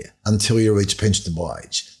stays there until you reach pensionable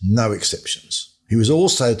age. No exceptions. He was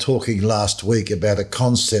also talking last week about a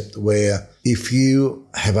concept where if you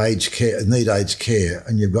have need aged care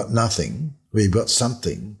and you've got nothing, or you've got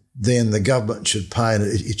something, then the government should pay and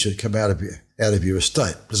it should come out of your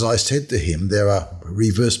estate. As I said to him, there are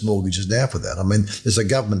reverse mortgages now for that. I mean, there's a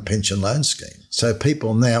government pension loan scheme. So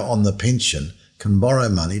people now on the pension can borrow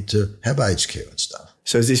money to have aged care and stuff.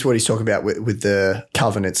 So is this what he's talking about with the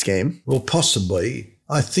covenant scheme? Well, possibly.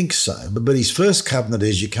 I think so. But his first covenant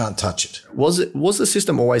is you can't touch it. Was the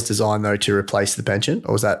system always designed, though, to replace the pension,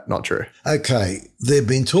 or was that not true? Okay. They've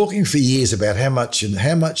been talking for years about how much you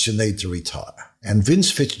need to retire. And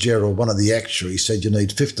Vince Fitzgerald, one of the actuaries, said you need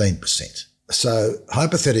 15%. So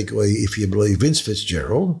hypothetically, if you believe Vince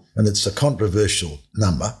Fitzgerald, and it's a controversial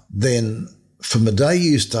number, then from the day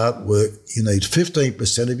you start work, you need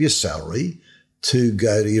 15% of your salary to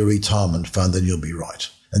go to your retirement fund, and you'll be right.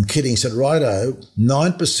 And Keating said, righto,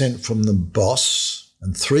 9% from the boss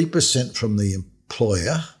and 3% from the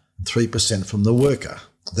employer and 3% from the worker.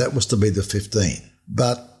 That was to be the 15.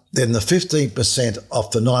 But then the 15%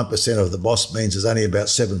 off the 9% of the boss means there's only about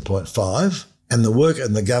 7.5, and the worker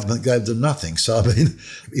and the government gave them nothing. So, I mean,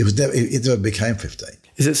 it never became 15.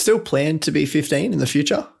 Is it still planned to be 15 in the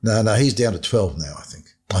future? No, he's down to 12 now, I think.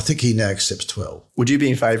 I think he now accepts 12. Would you be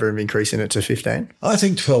in favour of increasing it to 15? I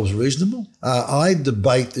think 12 is reasonable. I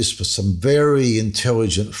debate this with some very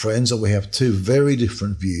intelligent friends, and we have two very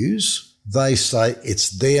different views. They say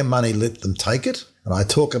it's their money, let them take it. And I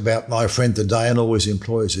talk about my friend today and always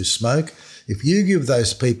employers who smoke. If you give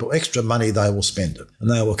those people extra money, they will spend it. And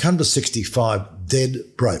they will come to 65 dead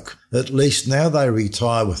broke. At least now they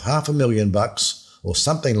retire with $500,000 or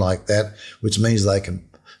something like that, which means they can,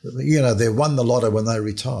 they won the lotto when they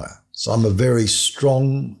retire. So I'm a very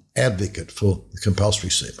strong advocate for the compulsory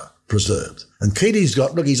super preserved. And Keating's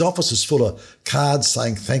his office is full of cards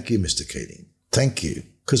saying, thank you, Mr. Keating. Thank you.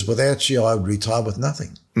 Because without you, I would retire with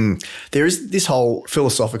nothing. There is this whole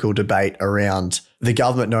philosophical debate around the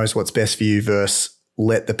government knows what's best for you versus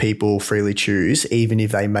let the people freely choose, even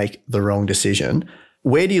if they make the wrong decision.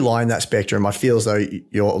 Where do you lie in that spectrum? I feel as though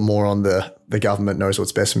you're more on the government knows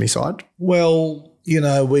what's best for me side. Well,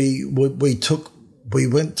 we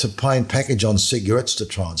went to plain package on cigarettes to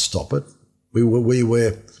try and stop it. We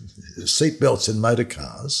wear seatbelts in motor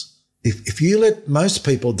cars. If you let most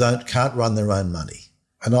people can't run their own money.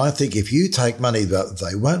 And I think if you take money,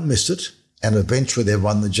 they won't miss it, and eventually they've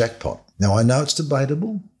won the jackpot. Now, I know it's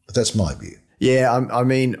debatable, but that's my view. Yeah, I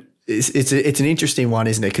mean, it's an interesting one,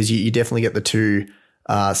 isn't it? Because you definitely get the two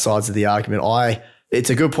sides of the argument.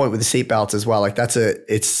 It's a good point with the seatbelts as well. Like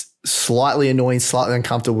it's slightly annoying, slightly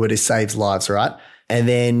uncomfortable, but it saves lives, right? And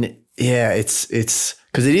then it's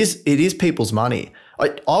because it is people's money.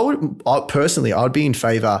 I personally would be in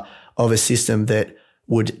favour of a system that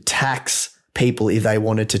would tax people if they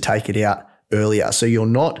wanted to take it out earlier. So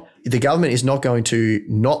the government is not going to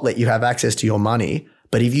not let you have access to your money,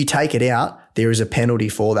 but if you take it out, there is a penalty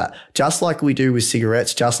for that. Just like we do with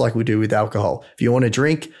cigarettes, just like we do with alcohol. If you want to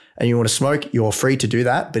drink and you want to smoke, you're free to do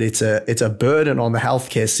that, but it's a burden on the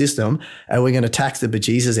healthcare system, and we're going to tax the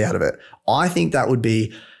bejesus out of it. I think that would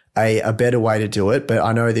be a better way to do it, but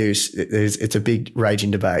I know it's a big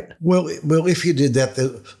raging debate. Well, if you did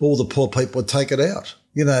that, all the poor people would take it out.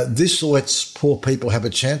 You know, this lets poor people have a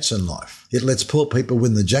chance in life. It lets poor people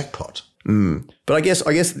win the jackpot. But I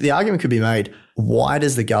guess the argument could be made, why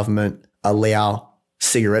does the government allow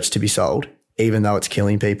cigarettes to be sold even though it's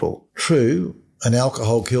killing people? True. And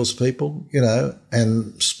alcohol kills people, you know,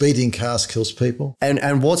 and speeding cars kills people.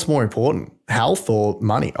 And what's more important, health or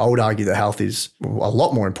money? I would argue that health is a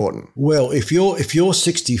lot more important. Well, if you're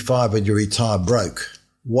 65 and you retire broke,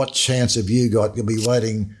 what chance have you got? You'll be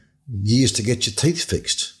waiting years to get your teeth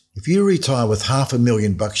fixed. If you retire with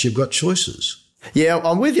 $500,000, you've got choices. Yeah,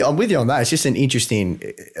 I'm with you on that. It's just an interesting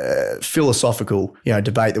philosophical,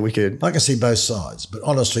 debate that we could. I can see both sides, but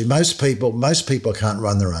honestly, most people can't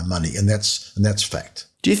run their own money, and that's fact.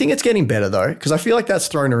 Do you think it's getting better though? Because I feel like that's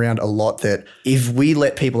thrown around a lot, that if we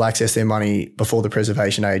let people access their money before the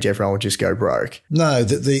preservation age, everyone would just go broke. No,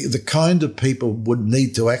 the kind of people would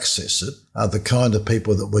need to access it are the kind of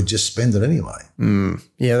people that would just spend it anyway.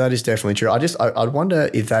 Yeah, that is definitely true. I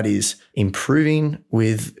wonder if that is improving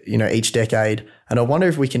with, each decade. And I wonder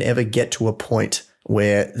if we can ever get to a point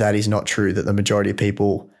where that is not true, that the majority of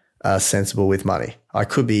people are sensible with money. I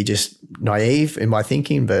could be just naive in my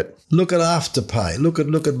thinking, but look at Afterpay. Look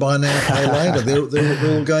at buy now, pay later.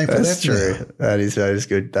 They're all going for that. That's true. Now. That is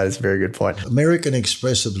good. That is a very good point. American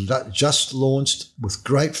Express have just launched with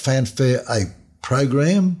great fanfare a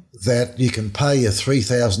program that you can pay your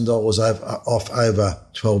 $3,000 off over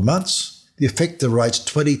 12 months. The effective rate's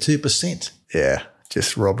 22%. Yeah.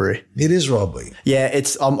 Just robbery. It is robbery. Yeah,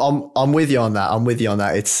 I'm with you on that.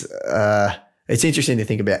 It's interesting to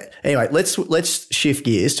think about. Anyway, let's shift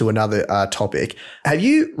gears to another topic. Have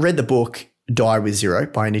you read the book Die with Zero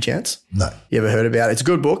by any chance? No. You ever heard about it? It's a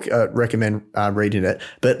good book. Recommend reading it.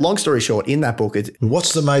 But long story short, in that book,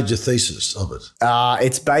 what's the major thesis of it?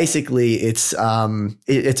 It's basically it's a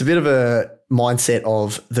bit of a mindset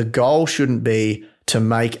of the goal shouldn't be to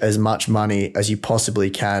make as much money as you possibly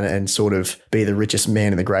can and sort of be the richest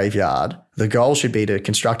man in the graveyard. The goal should be to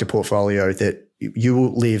construct a portfolio that you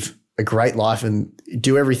will live a great life and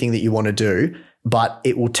do everything that you want to do, but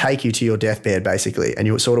it will take you to your deathbed basically. And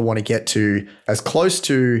you sort of want to get to as close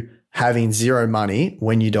to having zero money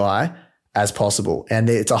when you die as possible. And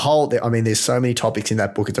there's so many topics in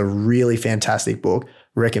that book. It's a really fantastic book.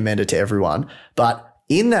 Recommend it to everyone. But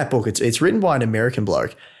in that book, it's written by an American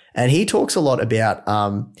bloke, and he talks a lot about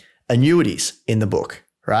annuities in the book,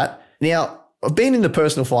 right? Now, I've been in the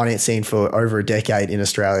personal finance scene for over a decade in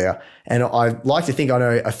Australia, and I like to think I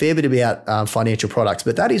know a fair bit about financial products,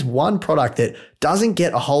 but that is one product that doesn't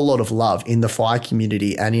get a whole lot of love in the FI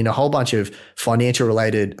community and in a whole bunch of financial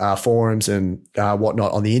related forums and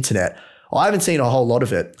whatnot on the internet. I haven't seen a whole lot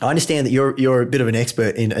of it. I understand that you're a bit of an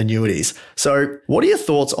expert in annuities. So what are your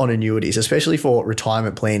thoughts on annuities, especially for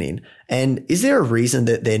retirement planning? And is there a reason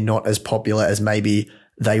that they're not as popular as maybe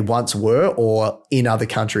they once were, or in other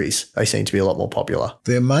countries they seem to be a lot more popular?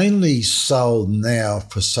 They're mainly sold now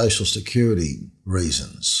for social security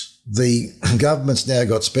reasons. The government's now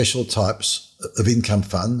got special types of income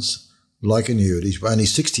funds, like annuities, where only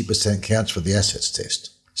 60% counts for the assets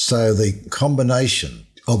test. So the combination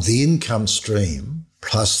of the income stream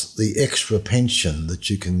plus the extra pension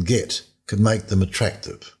that you can get could make them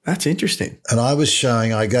attractive. That's interesting. And I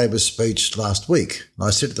gave a speech last week. And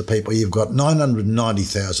I said to the people, you've got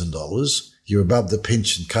 $990,000. You're above the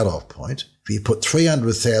pension cutoff point. If you put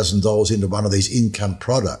 $300,000 into one of these income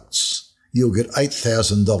products, you'll get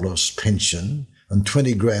 $8,000 pension and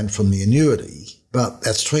 $20,000 from the annuity. But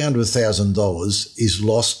that's $300,000 is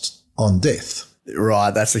lost on death. Right,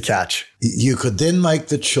 that's the catch. You could then make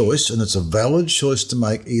the choice, and it's a valid choice to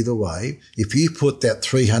make either way. If you put that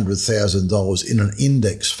 $300,000 in an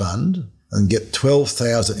index fund and get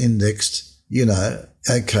 $12,000 indexed,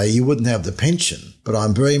 okay, you wouldn't have the pension. But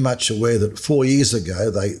I'm very much aware that 4 years ago,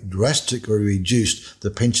 they drastically reduced the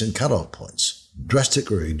pension cutoff points.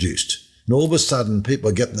 Drastically reduced. And all of a sudden,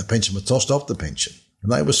 people getting the pension were tossed off the pension.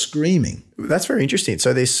 And they were screaming. That's very interesting.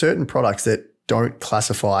 So there's certain products that don't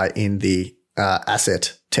classify in the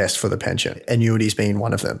asset test for the pension, annuities being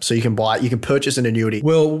one of them. So you can purchase an annuity.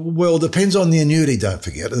 Well, depends on the annuity, don't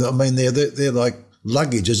forget. I mean, they're like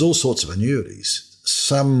luggage. There's all sorts of annuities.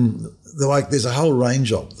 There's a whole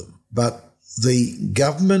range of them. But the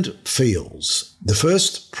government feels the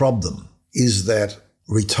first problem is that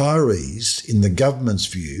retirees, in the government's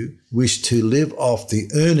view, wish to live off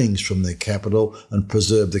the earnings from their capital and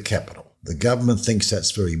preserve the capital. The government thinks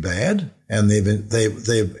that's very bad, and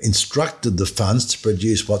they've instructed the funds to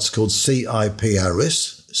produce what's called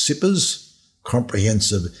CIPRS, SIPRs,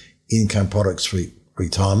 Comprehensive Income Products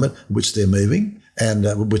Retirement, which they're moving,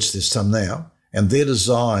 and which there's some now, and they're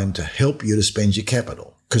designed to help you to spend your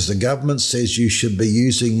capital. Because the government says you should be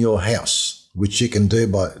using your house, which you can do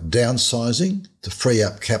by downsizing to free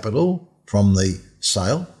up capital from the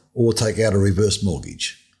sale, or take out a reverse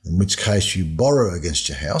mortgage, in which case you borrow against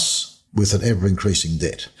your house with an ever-increasing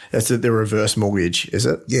debt. That's the reverse mortgage, is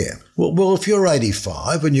it? Yeah. Well, if you're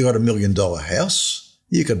 85 and you've got $1 million house,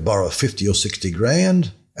 you could borrow 50 or 60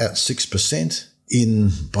 grand at 6%.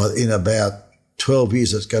 In about 12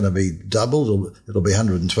 years, it's going to be doubled. It'll be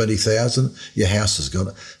 120,000. Your house has got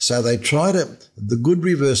it. So the good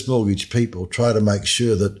reverse mortgage people try to make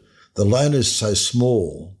sure that the loan is so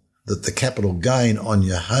small that the capital gain on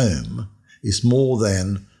your home is more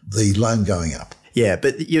than the loan going up. Yeah,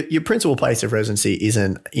 but your principal place of residency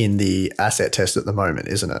isn't in the asset test at the moment,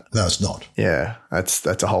 isn't it? No, it's not. Yeah, that's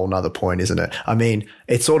a whole nother point, isn't it? I mean,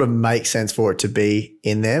 it sort of makes sense for it to be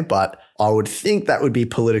in there, but I would think that would be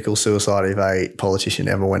political suicide if a politician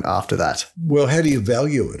ever went after that. Well, how do you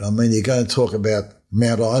value it? I mean, you're going to talk about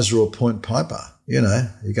Mount Isa or Point Piper. You're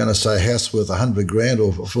going to say a house worth 100 grand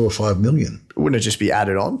or 4 or 5 million. Wouldn't it just be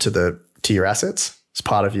added on to your assets? It's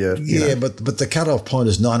part of your, But the cut-off point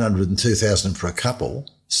is 902,000 for a couple,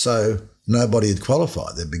 so nobody would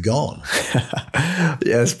qualify. They'd be gone.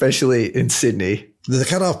 Yeah, especially in Sydney. The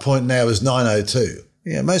cut-off point now is 902.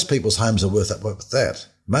 Yeah, most people's homes are worth that.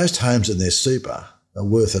 Most homes in their super are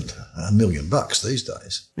worth $1 million these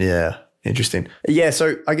days. Yeah, interesting. Yeah,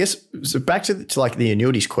 so I guess back to like the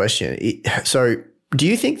annuities question. So do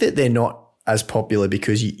you think that they're not as popular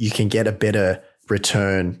because you can get a better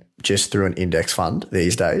return just through an index fund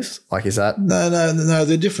these days? Like, is that? No,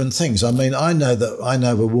 they're different things. I mean, I know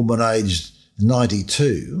a woman aged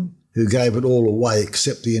 92 who gave it all away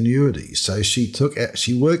except the annuity. So she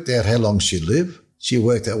worked out how long she'd live. She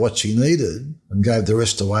worked out what she needed and gave the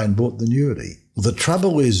rest away and bought the annuity. The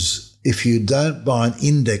trouble is, if you don't buy an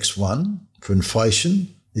index one for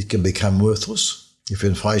inflation, it can become worthless if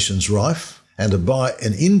inflation's rife. And to buy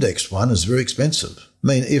an indexed one is very expensive. I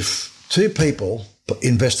mean, if two people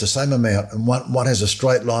invest the same amount and one has a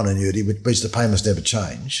straight line annuity, which the payments never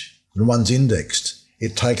change, and one's indexed,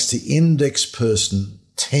 it takes the index person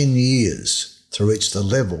 10 years to reach the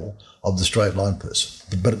level of the straight line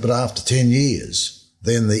person. But after 10 years,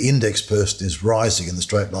 then the index person is rising and the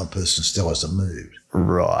straight line person still hasn't moved.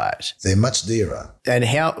 Right. They're much dearer. And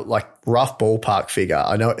how, like, rough ballpark figure,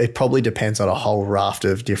 I know it probably depends on a whole raft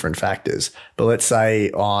of different factors, but let's say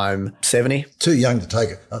I'm 70. Too young to take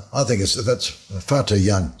it. I think that's far too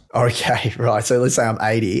young. Okay, right. So let's say I'm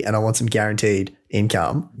 80 and I want some guaranteed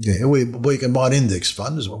income. Yeah, we can buy an index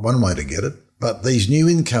fund is one way to get it. But these new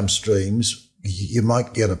income streams, you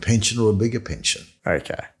might get a pension or a bigger pension.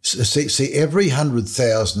 Okay. See, every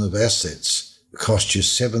 100,000 of assets cost you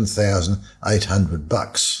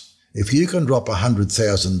 $7,800. If you can drop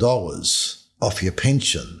 $100,000 off your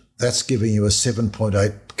pension, that's giving you a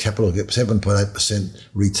 7.8%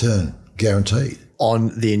 return guaranteed.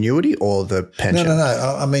 On the annuity or the pension?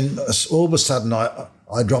 No. I mean, all of a sudden I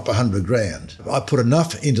drop 100 grand. I put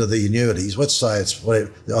enough into the annuities. Let's say it's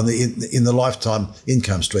in the lifetime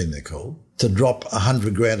income stream they're called, to drop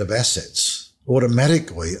 100 grand of assets.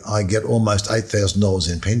 Automatically, I get almost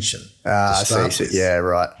 $8,000 in pension. So yeah,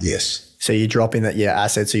 right. Yes. So you drop in that,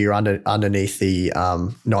 assets, so you're underneath the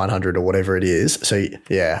 900 or whatever it is. So,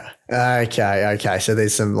 yeah. Okay. So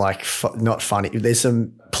there's some not funny. There's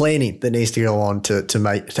some planning that needs to go on to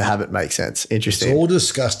have it make sense. Interesting. It's all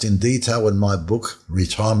discussed in detail in my book,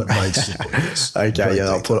 Retirement Made Simple. Yes. Okay,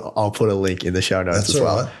 I'll put a link in the show notes as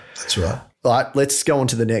well. That's right. All right, let's go on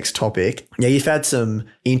to the next topic. Yeah, you've had some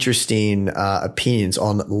interesting opinions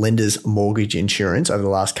on lenders' mortgage insurance over the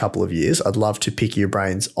last couple of years. I'd love to pick your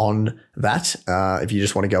brains on that if you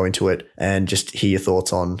just want to go into it and just hear your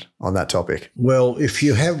thoughts on that topic. Well, if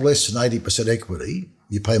you have less than 80% equity,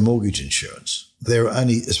 you pay mortgage insurance. There are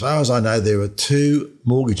only, as far as I know, there are 2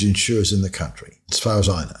 mortgage insurers in the country, as far as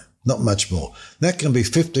I know, not much more. That can be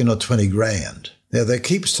 15 or 20 grand. Now, they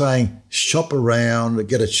keep saying shop around and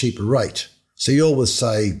get a cheaper rate. So you always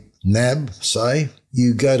say NAB,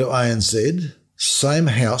 you go to ANZ, same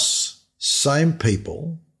house, same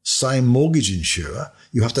people, same mortgage insurer,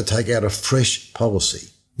 you have to take out a fresh policy.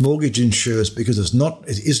 Mortgage insurers, because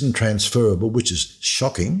it isn't transferable, which is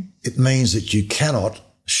shocking, it means that you cannot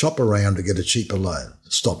shop around to get a cheaper loan.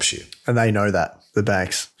 It stops you. And they know that, the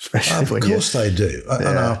banks, especially. Of course they do. Yeah.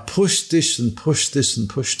 And I've pushed this and pushed this and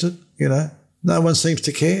pushed it, No one seems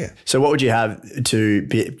to care. So what would you have to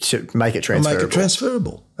make it transferable? Make it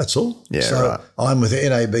transferable. That's all. Yeah, so right. I'm with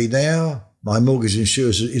NAB now. My mortgage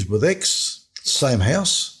insurance is with X. Same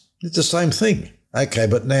house. It's the same thing. Okay,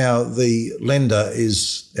 but now the lender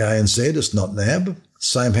is ANZ. It's not NAB.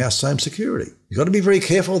 Same house, same security. You've got to be very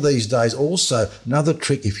careful these days. Also, another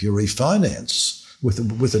trick, if you refinance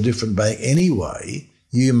with a different bank anyway,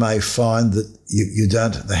 you may find that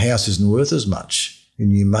the house isn't worth as much,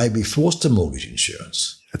 and you may be forced to mortgage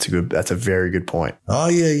insurance. That's a very good point. Oh,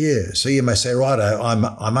 yeah. So you may say, right,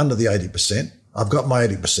 I'm under the 80%. I've got my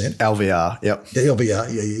 80%. LVR, yep. Yeah, LVR,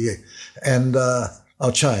 yeah. And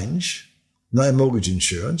I'll change. No mortgage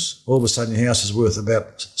insurance. All of a sudden your house is worth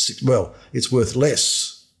it's worth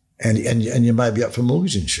less. And you may be up for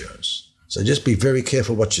mortgage insurance. So just be very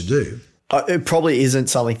careful what you do. It probably isn't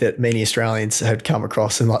something that many Australians have come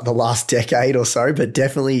across in like the last decade or so, but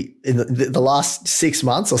definitely in the last 6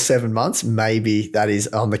 months or 7 months, maybe that is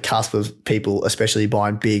on the cusp of people, especially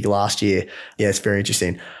buying big last year. Yeah, it's very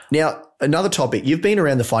interesting. Now, another topic, you've been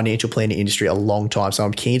around the financial planning industry a long time, so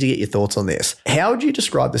I'm keen to get your thoughts on this. How would you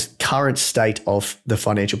describe the current state of the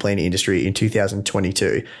financial planning industry in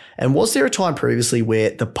 2022? And was there a time previously where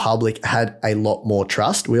the public had a lot more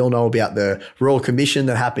trust? We all know about the Royal Commission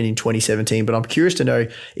that happened in 2017, but I'm curious to know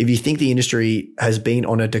if you think the industry has been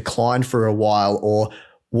on a decline for a while, or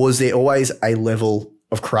was there always a level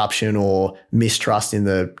of corruption or mistrust in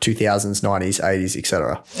the 2000s, 90s, 80s,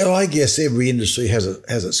 etc.? Well, I guess every industry has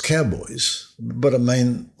its cowboys. But I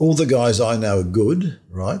mean, all the guys I know are good,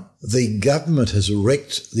 right? The government has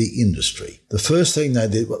wrecked the industry. The first thing they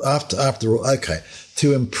did, after all, okay,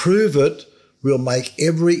 to improve it, we'll make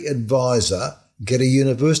every advisor get a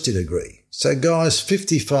university degree. So guys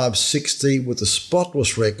 55, 60 with a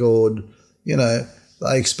spotless record,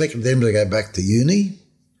 they expected them to go back to uni.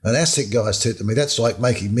 An ASIC guy said to me, that's like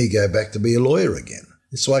making me go back to be a lawyer again.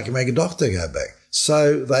 It's like you make a doctor go back.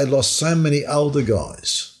 So they lost so many older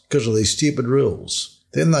guys because of these stupid rules.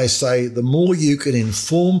 Then they say the more you can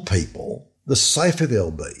inform people, the safer they'll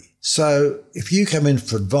be. So if you come in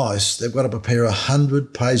for advice, they've got to prepare a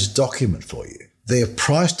 100-page document for you. They're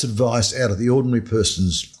priced advice out of the ordinary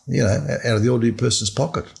person's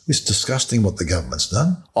pocket. It's disgusting what the government's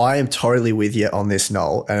done. I am totally with you on this,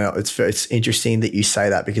 Noel. And it's interesting that you say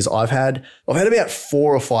that, because I've had about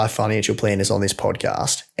 4 or 5 financial planners on this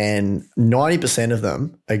podcast, and 90% of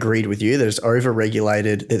them agreed with you that it's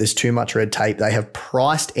over-regulated, that there's too much red tape. They have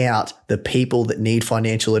priced out the people that need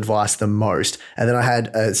financial advice the most. And then I had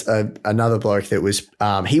another bloke that was,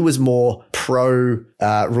 he was more pro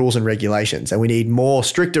rules and regulations, and we need more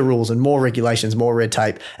stricter rules and more regulations, more red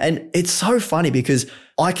tape. And it's so funny because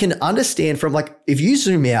I can understand from, like, if you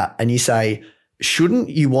zoom out and you say, shouldn't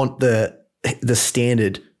you want the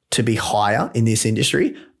standard to be higher in this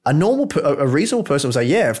industry? A reasonable person will say,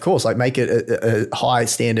 yeah, of course, like make it a high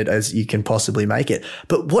standard as you can possibly make it.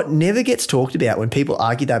 But what never gets talked about when people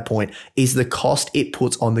argue that point is the cost it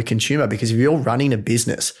puts on the consumer. Because if you're running a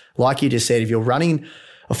business, like you just said, if you're running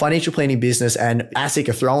a financial planning business and ASIC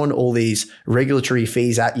are throwing all these regulatory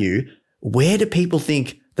fees at you, where do people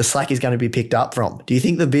think the slack is going to be picked up from? Do you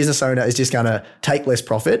think the business owner is just going to take less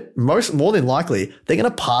profit? More than likely, they're going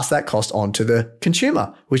to pass that cost on to the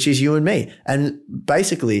consumer, which is you and me. And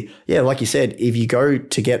basically, yeah, like you said, if you go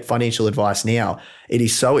to get financial advice now, it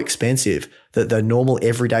is so expensive that the normal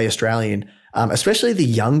everyday Australian, especially the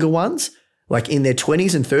younger ones, like in their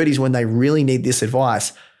 20s and 30s when they really need this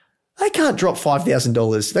advice, they can't drop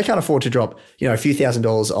 $5,000. They can't afford to drop, a few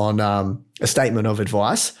 $1,000s on a statement of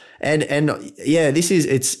advice. And yeah,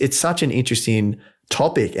 it's such an interesting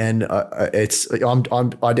topic, and I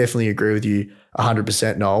definitely agree with you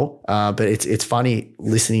 100%, Noel. But it's funny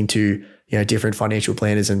listening to different financial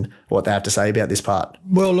planners and what they have to say about this part.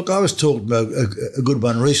 Well, look, I was talking about a good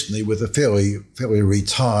one recently with a fairly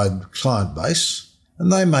retired client base,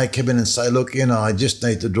 and they may come in and say, look, I just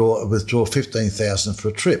need to withdraw $15,000 for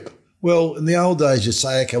a trip. Well, in the old days, you'd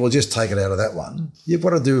say, okay, we'll just take it out of that one. You've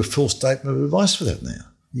got to do a full statement of advice for that now.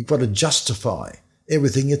 You've got to justify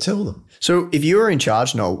everything you tell them. So if you were in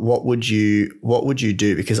charge, Noel, what would you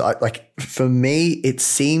do? Because for me, it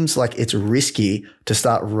seems like it's risky to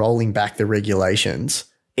start rolling back the regulations,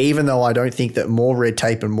 even though I don't think that more red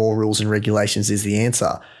tape and more rules and regulations is the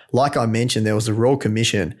answer. Like I mentioned, there was the Royal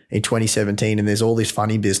Commission in 2017, and there's all this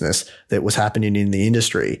funny business that was happening in the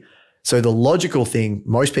industry. So the logical thing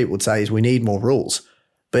most people would say is we need more rules,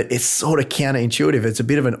 but it's sort of counterintuitive. It's a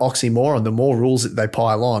bit of an oxymoron. The more rules that they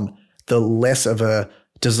pile on, the less of a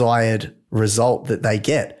desired result that they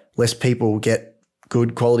get. Less people get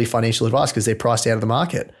good quality financial advice because they're priced out of the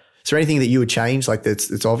market. Is there anything that you would change, like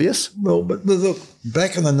that's obvious? Well, but look,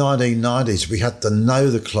 back in the 1990s, we had to know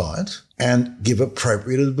the client and give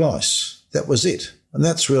appropriate advice. That was it. And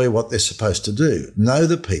that's really what they're supposed to do. Know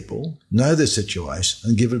the people, know their situation,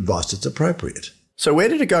 and give advice that's appropriate. So where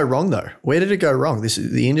did it go wrong, though? Where did it go wrong? This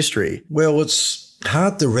is the industry. Well, it's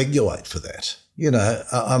hard to regulate for that. You know,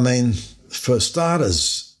 I mean, for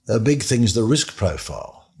starters, the big thing is the risk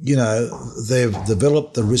profile. You know, they've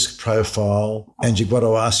developed the risk profile and you've got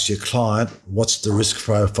to ask your client what's the risk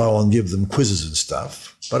profile and give them quizzes and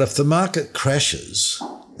stuff. But if the market crashes,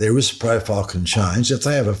 their risk profile can change. If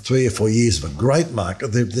they have 3 or 4 years of a great market,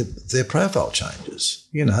 their profile changes.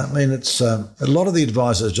 You know, I mean, it's a lot of the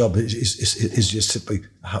advisor's job is just simply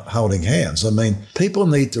holding hands. I mean, people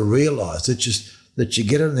need to realise that you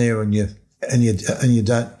get in there and you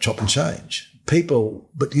don't chop and change.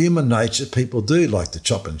 But human nature, people do like to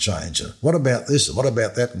chop and change. And what about this? And what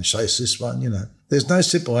about that? And chase this one, you know. There's no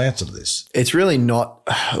simple answer to this. It's really not,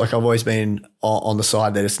 like I've always been on the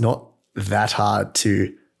side that it's not that hard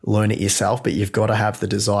to learn it yourself, but you've got to have the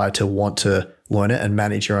desire to want to learn it and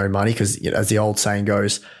manage your own money because, you know, as the old saying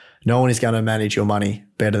goes, no one is going to manage your money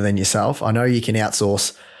better than yourself. I know you can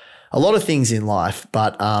outsource a lot of things in life,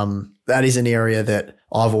 but that is an area that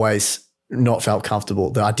I've always not felt comfortable,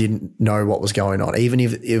 that I didn't know what was going on. Even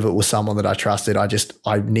if it was someone that I trusted,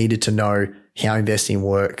 I needed to know how investing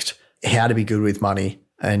worked, how to be good with money,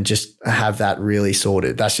 and just have that really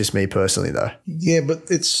sorted. That's just me personally, though. Yeah, but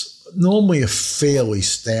it's normally a fairly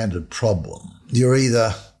standard problem. You're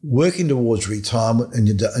either working towards retirement and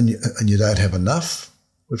you don't have enough.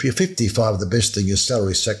 If you're 55, the best thing is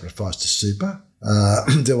salary sacrifice to super.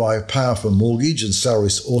 Do I pay off a mortgage and salary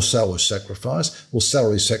sacrifice? Well,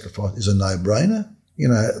 salary sacrifice is a no-brainer. You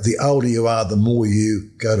know, the older you are, the more you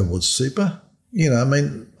go towards super. You know, I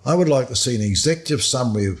mean, I would like to see an executive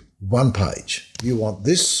summary of 1 page. You want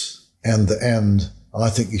this, and I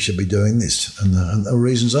think you should be doing this, and the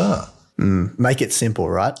reasons are. Make it simple,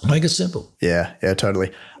 right? Make it simple. Yeah,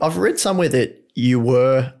 totally. I've read somewhere that you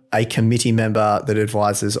were a committee member that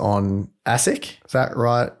advises on ASIC. Is that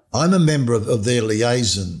right? I'm a member of their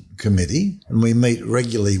liaison committee, and we meet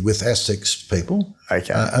regularly with ASIC's people.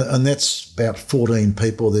 Okay. And that's about 14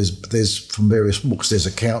 people. There's from various books. There's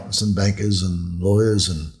accountants and bankers and lawyers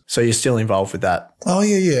and. So you're still involved with that? Oh,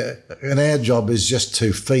 yeah. And our job is just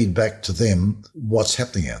to feed back to them what's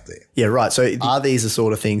happening out there. Yeah, right. So are these the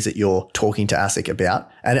sort of things that you're talking to ASIC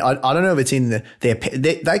about? And I don't know if it's in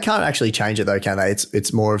they can't actually change it though, can they?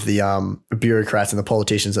 It's more of the bureaucrats and the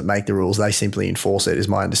politicians that make the rules. They simply enforce it, is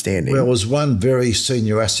my understanding. Well, as one very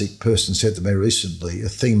senior ASIC person said to me recently, a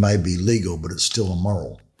thing may be legal, but it's still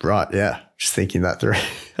immoral. Right, yeah. Just thinking that through.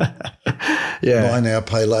 Yeah. Buy now,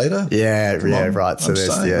 pay later. Yeah, right. So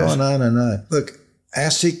No. Look,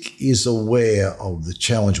 ASIC is aware of the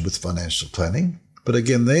challenge with financial planning, but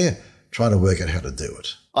again, they're trying to work out how to do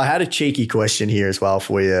it. I had a cheeky question here as well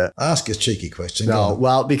for you. Ask a cheeky question. No,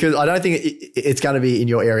 well, because I don't think it's going to be in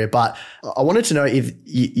your area, but I wanted to know if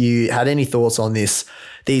you had any thoughts on these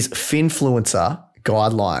Finfluencer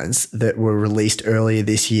guidelines that were released earlier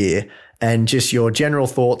this year, and just your general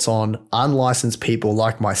thoughts on unlicensed people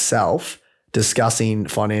like myself discussing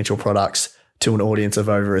financial products to an audience of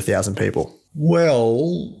over 1,000 people.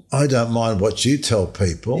 Well, I don't mind what you tell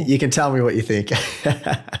people. You can tell me what you think.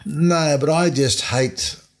 No, but I just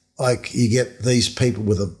hate, like, you get these people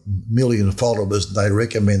with 1 million followers and they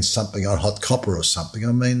recommend something on Hot Copper or something.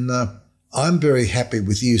 I mean, I'm very happy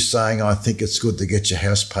with you saying I think it's good to get your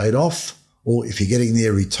house paid off, or if you're getting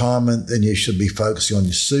near retirement, then you should be focusing on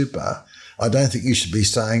your super. I don't think you should be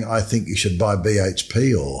saying I think you should buy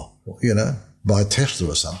BHP or, you know, buy Tesla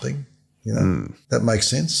or something. You know, That makes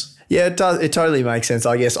sense. Yeah, it does. It totally makes sense.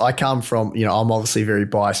 I guess I come from, you know, I'm obviously very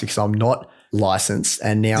biased because I'm not licensed,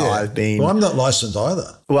 and now I've been. Well, I'm not licensed either.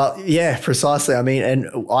 Well, yeah, precisely. I mean, and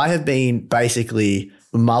I have been basically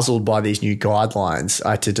muzzled by these new guidelines.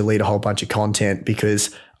 I had to delete a whole bunch of content because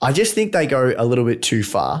I just think they go a little bit too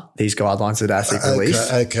far, these guidelines that ASIC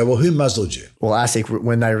released. Okay, well, who muzzled you? Well, ASIC,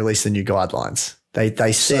 when they released the new guidelines, they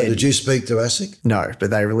said. So did you speak to ASIC? No, but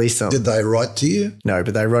they released them. Did they write to you? No,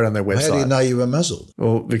 but they wrote on their website. How do you know you were muzzled?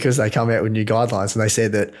 Well, because they come out with new guidelines and they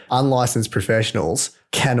said that unlicensed professionals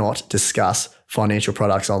cannot discuss financial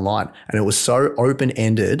products online. And it was so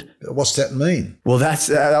open-ended. What's that mean? Well, that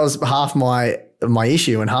was half my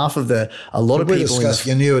issue, and half of a lot of people. We're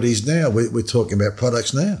discussing annuities now. We're talking about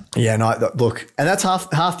products now. Yeah, no, look, and that's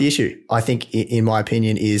half the issue. I think, in my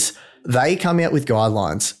opinion, is they come out with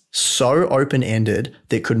guidelines so open-ended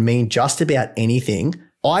that could mean just about anything.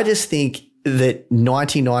 I just think that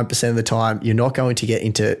 99% of the time you're not going to get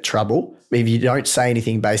into trouble if you don't say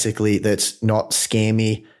anything basically that's not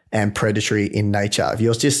scammy and predatory in nature. If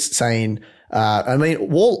you're just saying,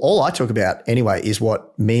 all I talk about anyway is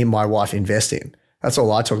what me and my wife invest in. That's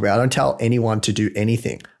all I talk about. I don't tell anyone to do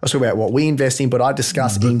anything. I talk about what we invest in, but I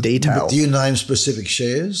discuss in detail. But do you name specific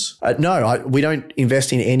shares? No, we don't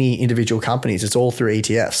invest in any individual companies. It's all through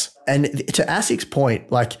ETFs. And to ASIC's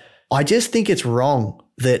point, like, I just think it's wrong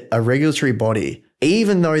that a regulatory body,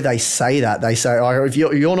 even though they say that, they say, oh, if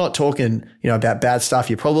you're not talking, about bad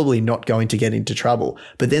stuff, you're probably not going to get into trouble.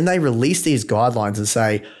 But then they release these guidelines and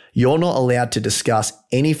say, you're not allowed to discuss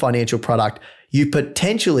any financial product. You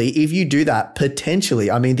potentially, if you do that,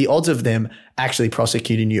 the odds of them actually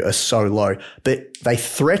prosecuting you are so low, but they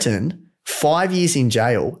threaten 5 years in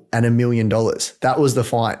jail and $1 million. That was the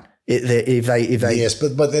fine. If they yes,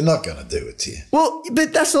 but they're not going to do it to you. Well,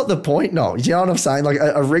 but that's not the point. No, you know what I'm saying? Like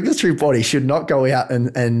a regulatory body should not go out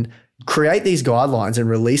and create these guidelines and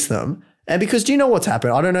release them. And because do you know what's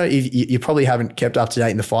happened? I don't know if you probably haven't kept up to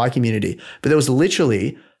date in the FIRE community, but there was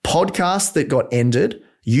literally podcasts that got ended,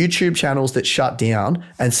 YouTube channels that shut down,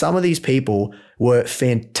 and some of these people were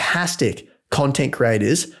fantastic content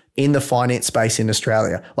creators in the finance space in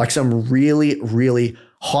Australia. Like some really, really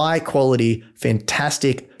high quality,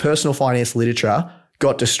 fantastic personal finance literature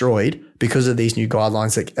got destroyed because of these new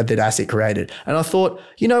guidelines that ASIC created. And I thought,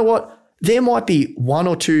 you know what? There might be one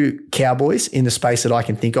or two cowboys in the space that I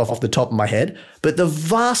can think of off the top of my head, but the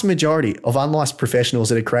vast majority of unlicensed professionals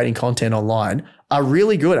that are creating content online are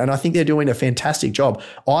really good. And I think they're doing a fantastic job.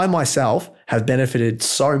 I myself have benefited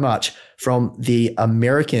so much from the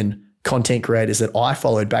American content creators that I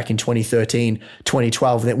followed back in 2013,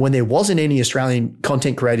 2012, that when there wasn't any Australian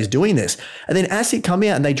content creators doing this. And then ASIC come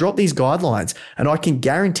out and they drop these guidelines. And I can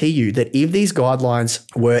guarantee you that if these guidelines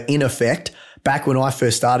were in effect back when I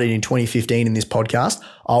first started in 2015 in this podcast,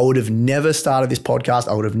 I would have never started this podcast.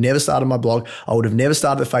 I would have never started my blog. I would have never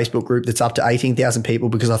started a Facebook group that's up to 18,000 people,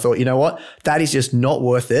 because I thought, you know what? That is just not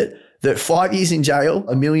worth it. That 5 years in jail,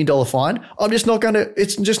 $1 million fine,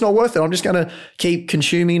 it's just not worth it. I'm just going to keep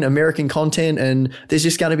consuming American content, and there's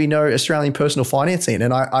just going to be no Australian personal financing.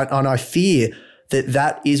 And I fear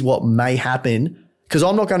that is what may happen, because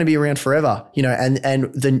I'm not going to be around forever, and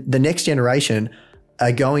the next generation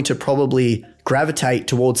are going to probably gravitate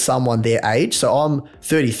towards someone their age. So I'm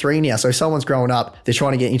 33 now. So if someone's growing up, they're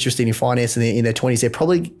trying to get interested in finance in their 20s, they're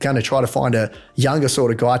probably going to try to find a younger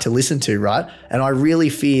sort of guy to listen to, right? And I really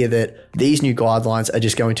fear that these new guidelines are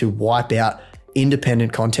just going to wipe out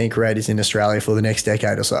independent content creators in Australia for the next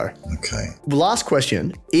decade or so. Okay. Last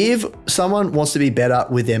question. If someone wants to be better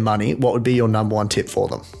with their money, what would be your number one tip for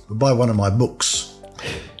them? Buy one of my books.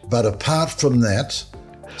 But apart from that,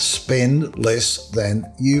 spend less than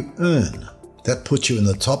you earn. That puts you in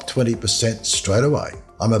the top 20% straight away.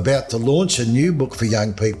 I'm about to launch a new book for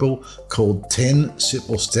young people called 10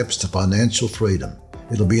 Simple Steps to Financial Freedom.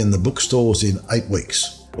 It'll be in the bookstores in 8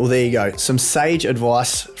 weeks. Well, there you go. Some sage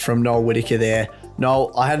advice from Noel Whittaker there.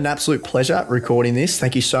 Noel, I had an absolute pleasure recording this.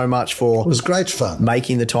 Thank you so much for... It was great fun.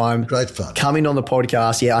 Making the time. Great fun. Coming on the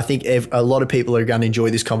podcast. Yeah, I think a lot of people are going to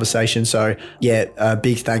enjoy this conversation. So, yeah,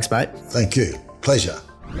 big thanks, mate. Thank you. Pleasure.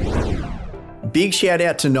 Big shout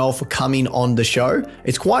out to Noel for coming on the show.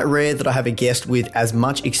 It's quite rare that I have a guest with as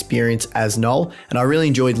much experience as Noel, and I really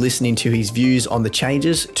enjoyed listening to his views on the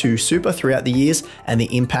changes to super throughout the years and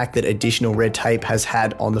the impact that additional red tape has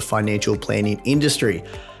had on the financial planning industry.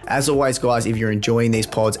 As always, guys, if you're enjoying these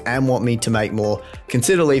pods and want me to make more,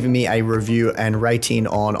 consider leaving me a review and rating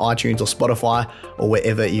on iTunes or Spotify or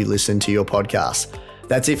wherever you listen to your podcasts.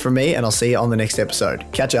 That's it from me, and I'll see you on the next episode.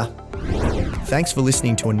 Catch ya. Thanks for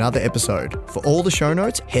listening to another episode. For all the show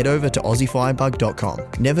notes, head over to AussieFirebug.com.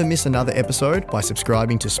 Never miss another episode by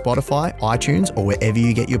subscribing to Spotify, iTunes, or wherever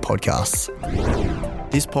you get your podcasts.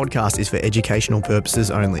 This podcast is for educational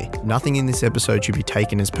purposes only. Nothing in this episode should be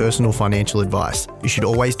taken as personal financial advice. You should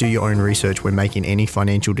always do your own research when making any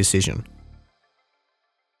financial decision.